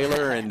representing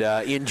Baylor, and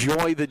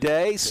enjoy the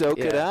day. Soak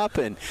it up,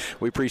 and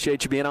we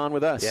appreciate you being on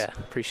with us. Yeah,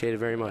 appreciate it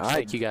very much. All right.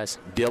 Thank you, guys.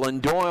 Dylan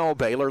Doyle,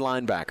 Baylor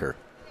linebacker.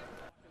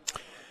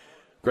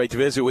 Great to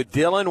visit with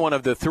Dylan, one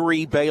of the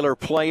three Baylor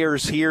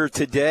players here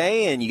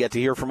today, and you get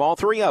to hear from all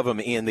three of them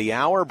in the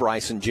hour.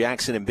 Bryson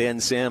Jackson and Ben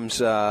Sims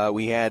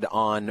we had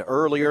on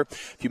earlier.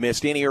 If you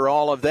missed any or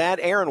all of that,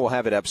 Aaron will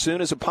have it up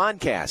soon as a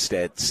podcast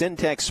at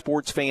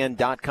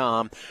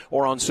syntechsportsfan.com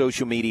or on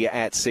social media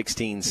at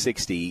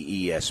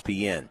 1660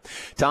 ESPN.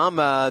 Tom,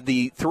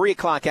 the 3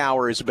 o'clock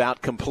hour is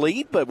about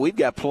complete, but we've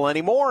got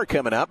plenty more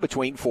coming up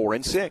between 4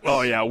 and 6.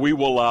 Oh, yeah, we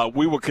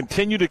will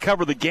continue to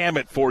cover the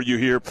gamut for you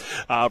here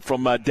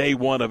from day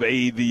one of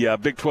the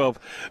Big 12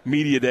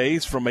 Media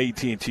Days from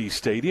AT&T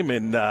Stadium,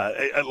 and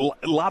a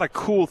lot of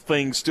cool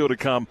things still to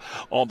come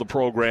on the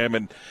program.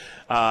 And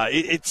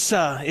it's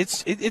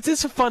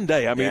a fun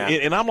day.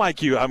 And I'm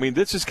like you.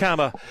 This kind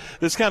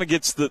of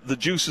gets the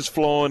juices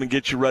flowing and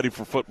gets you ready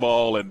for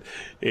football.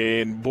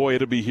 And boy,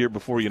 it'll be here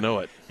before you know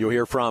it. You'll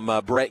hear from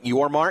Brett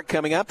Yormark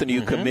coming up, the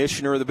new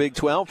commissioner of the Big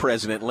 12.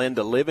 President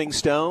Linda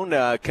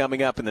Livingstone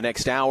coming up in the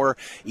next hour.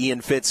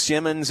 Ian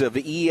Fitzsimmons of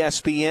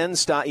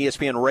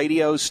ESPN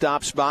Radio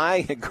stops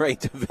by. Great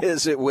to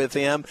visit with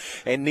him.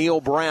 And Neil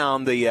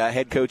Brown, the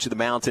head coach of the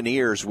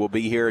Mountaineers, will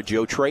be here.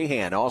 Joe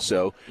Trahan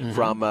also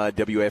from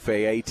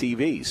WFAA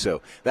TV.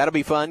 So that'll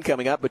be fun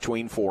coming up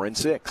between 4 and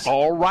 6.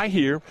 All right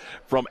here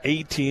from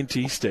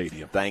AT&T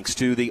Stadium. Thanks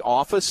to the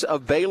Office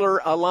of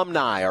Baylor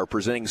Alumni, our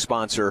presenting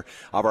sponsor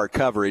of our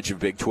coverage of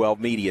Big 12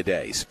 Media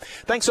Days.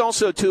 Thanks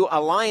also to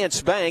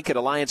Alliance Bank. At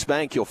Alliance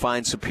Bank, you'll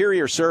find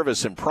superior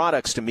service and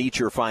products to meet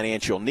your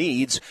financial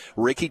needs.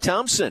 Ricky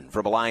Thompson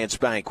from Alliance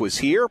Bank was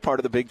here, part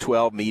of the Big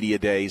 12 Media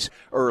Days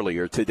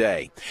earlier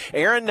today.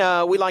 Aaron,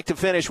 we like to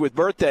finish with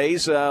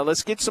birthdays.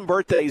 Let's get some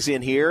birthdays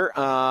in here,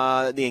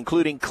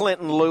 including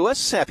Clinton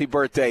Lewis. Happy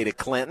birthday to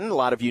Clinton. A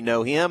lot of you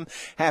know him.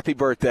 Happy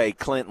birthday,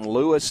 Clinton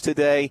Lewis,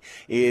 today.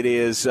 It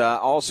is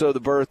also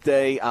the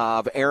birthday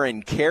of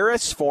Aaron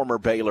Karras, former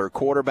Baylor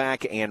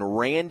quarterback, and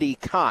Randy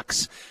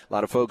Cox. A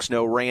lot of folks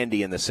know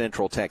Randy in the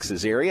Central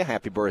Texas area.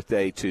 Happy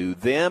birthday to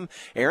them.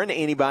 Aaron,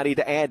 anybody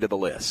to add to the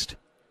list?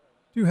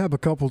 Do have a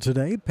couple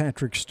today.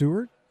 Patrick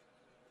Stewart,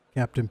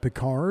 Captain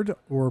Picard,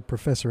 or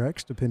Professor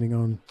X, depending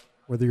on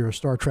whether you're a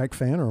Star Trek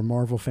fan or a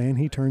Marvel fan.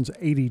 He turns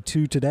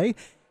 82 today.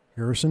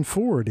 Harrison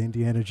Ford,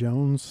 Indiana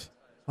Jones,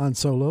 Han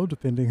Solo,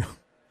 depending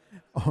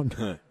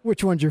on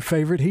which one's your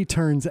favorite. He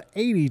turns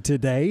 80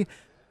 today.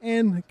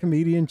 And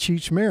comedian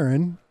Cheech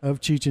Marin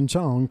of Cheech and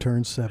Chong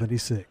turns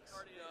 76.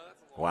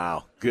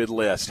 Wow, good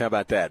list. How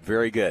about that?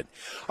 Very good.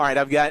 All right,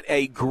 I've got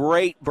a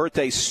great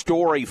birthday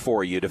story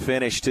for you to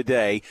finish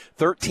today.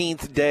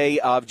 13th day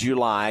of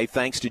July,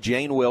 thanks to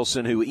Jane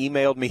Wilson, who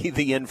emailed me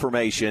the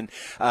information.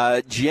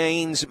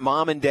 Jane's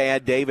mom and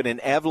dad, David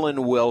and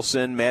Evelyn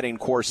Wilson, met in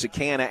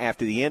Corsicana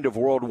after the end of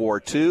World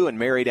War II and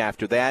married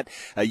after that.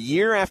 A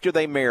year after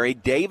they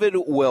married, David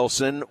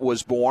Wilson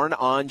was born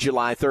on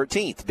July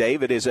 13th.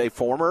 David is a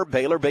former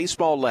Baylor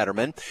baseball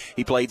letterman.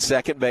 He played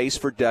second base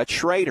for Dutch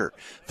Schrader.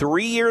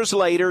 3 years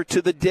later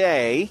to the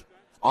day,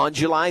 on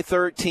July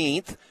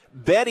 13th,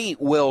 Betty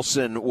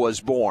Wilson was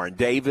born,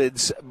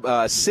 David's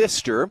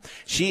sister.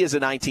 She is a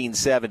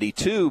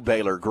 1972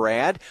 Baylor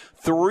grad.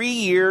 3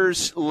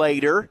 years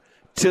later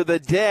to the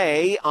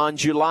day on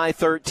July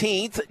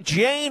 13th,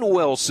 Jane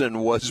Wilson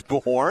was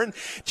born.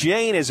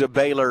 Jane is a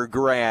Baylor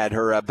grad.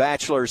 Her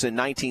bachelor's in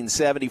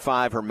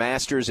 1975, her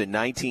master's in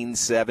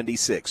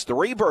 1976.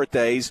 3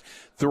 birthdays,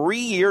 3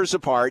 years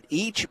apart,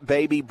 each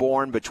baby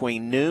born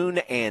between noon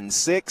and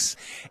 6.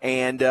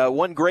 And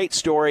one great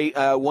story,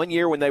 one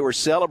year when they were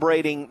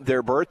celebrating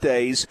their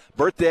birthdays,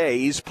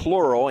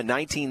 plural, in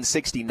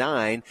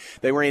 1969,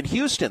 they were in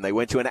Houston. They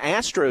went to an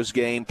Astros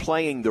game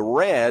playing the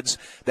Reds.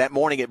 That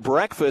morning at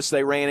breakfast,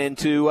 they ran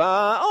into,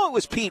 it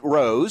was Pete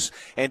Rose,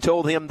 and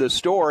told him the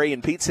story.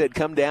 And Pete said,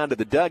 come down to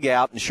the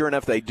dugout. And sure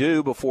enough, they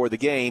do before the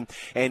game,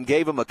 and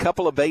gave him a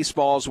couple of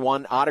baseballs,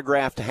 one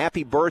autographed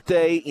happy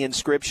birthday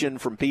inscription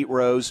from Pete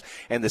Rose,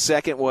 and the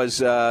second was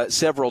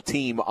several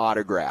team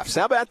autographs.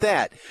 How about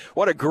that?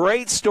 What a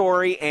great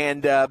story,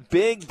 and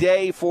big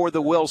day for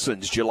the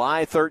Wilsons,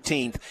 July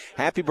 13th.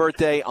 Happy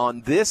birthday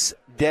on this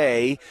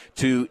day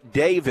to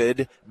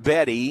David,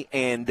 Betty,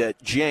 and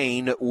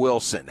Jane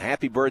Wilson.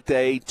 Happy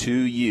birthday to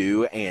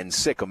you and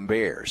Sikkim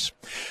Bears.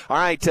 All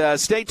right,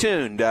 stay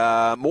tuned.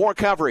 More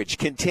coverage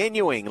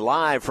continuing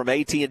live from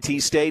AT&T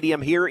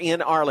Stadium here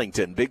in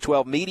Arlington. Big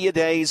 12 Media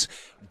Days.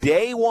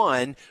 Day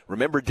 1.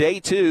 Remember, Day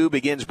 2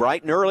 begins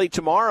bright and early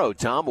tomorrow.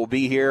 Tom will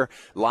be here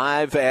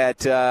live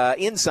at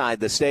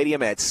inside the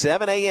stadium at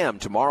 7 a.m.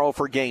 tomorrow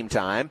for game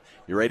time.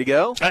 You ready to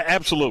go?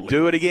 Absolutely.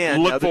 Do it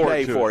again. Look Another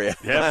day for you.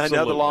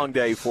 Another long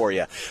day for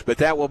you. But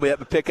that will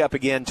pick up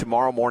again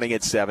tomorrow morning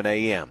at 7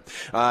 a.m.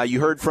 You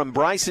heard from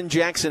Bryson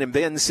Jackson and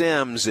Ben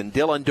Sims and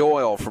Dylan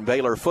Doyle from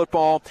Baylor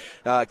football.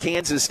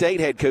 Kansas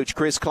State head coach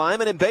Chris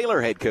Kleiman and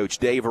Baylor head coach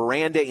Dave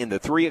Aranda in the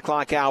 3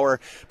 o'clock hour.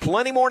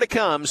 Plenty more to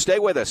come. Stay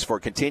with us for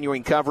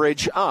continuing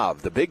coverage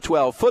of the Big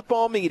 12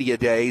 Football Media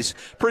Days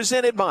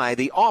presented by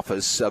the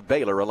Office of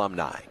Baylor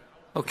Alumni.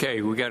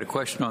 Okay, we got a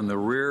question on the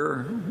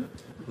rear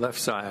left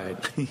side.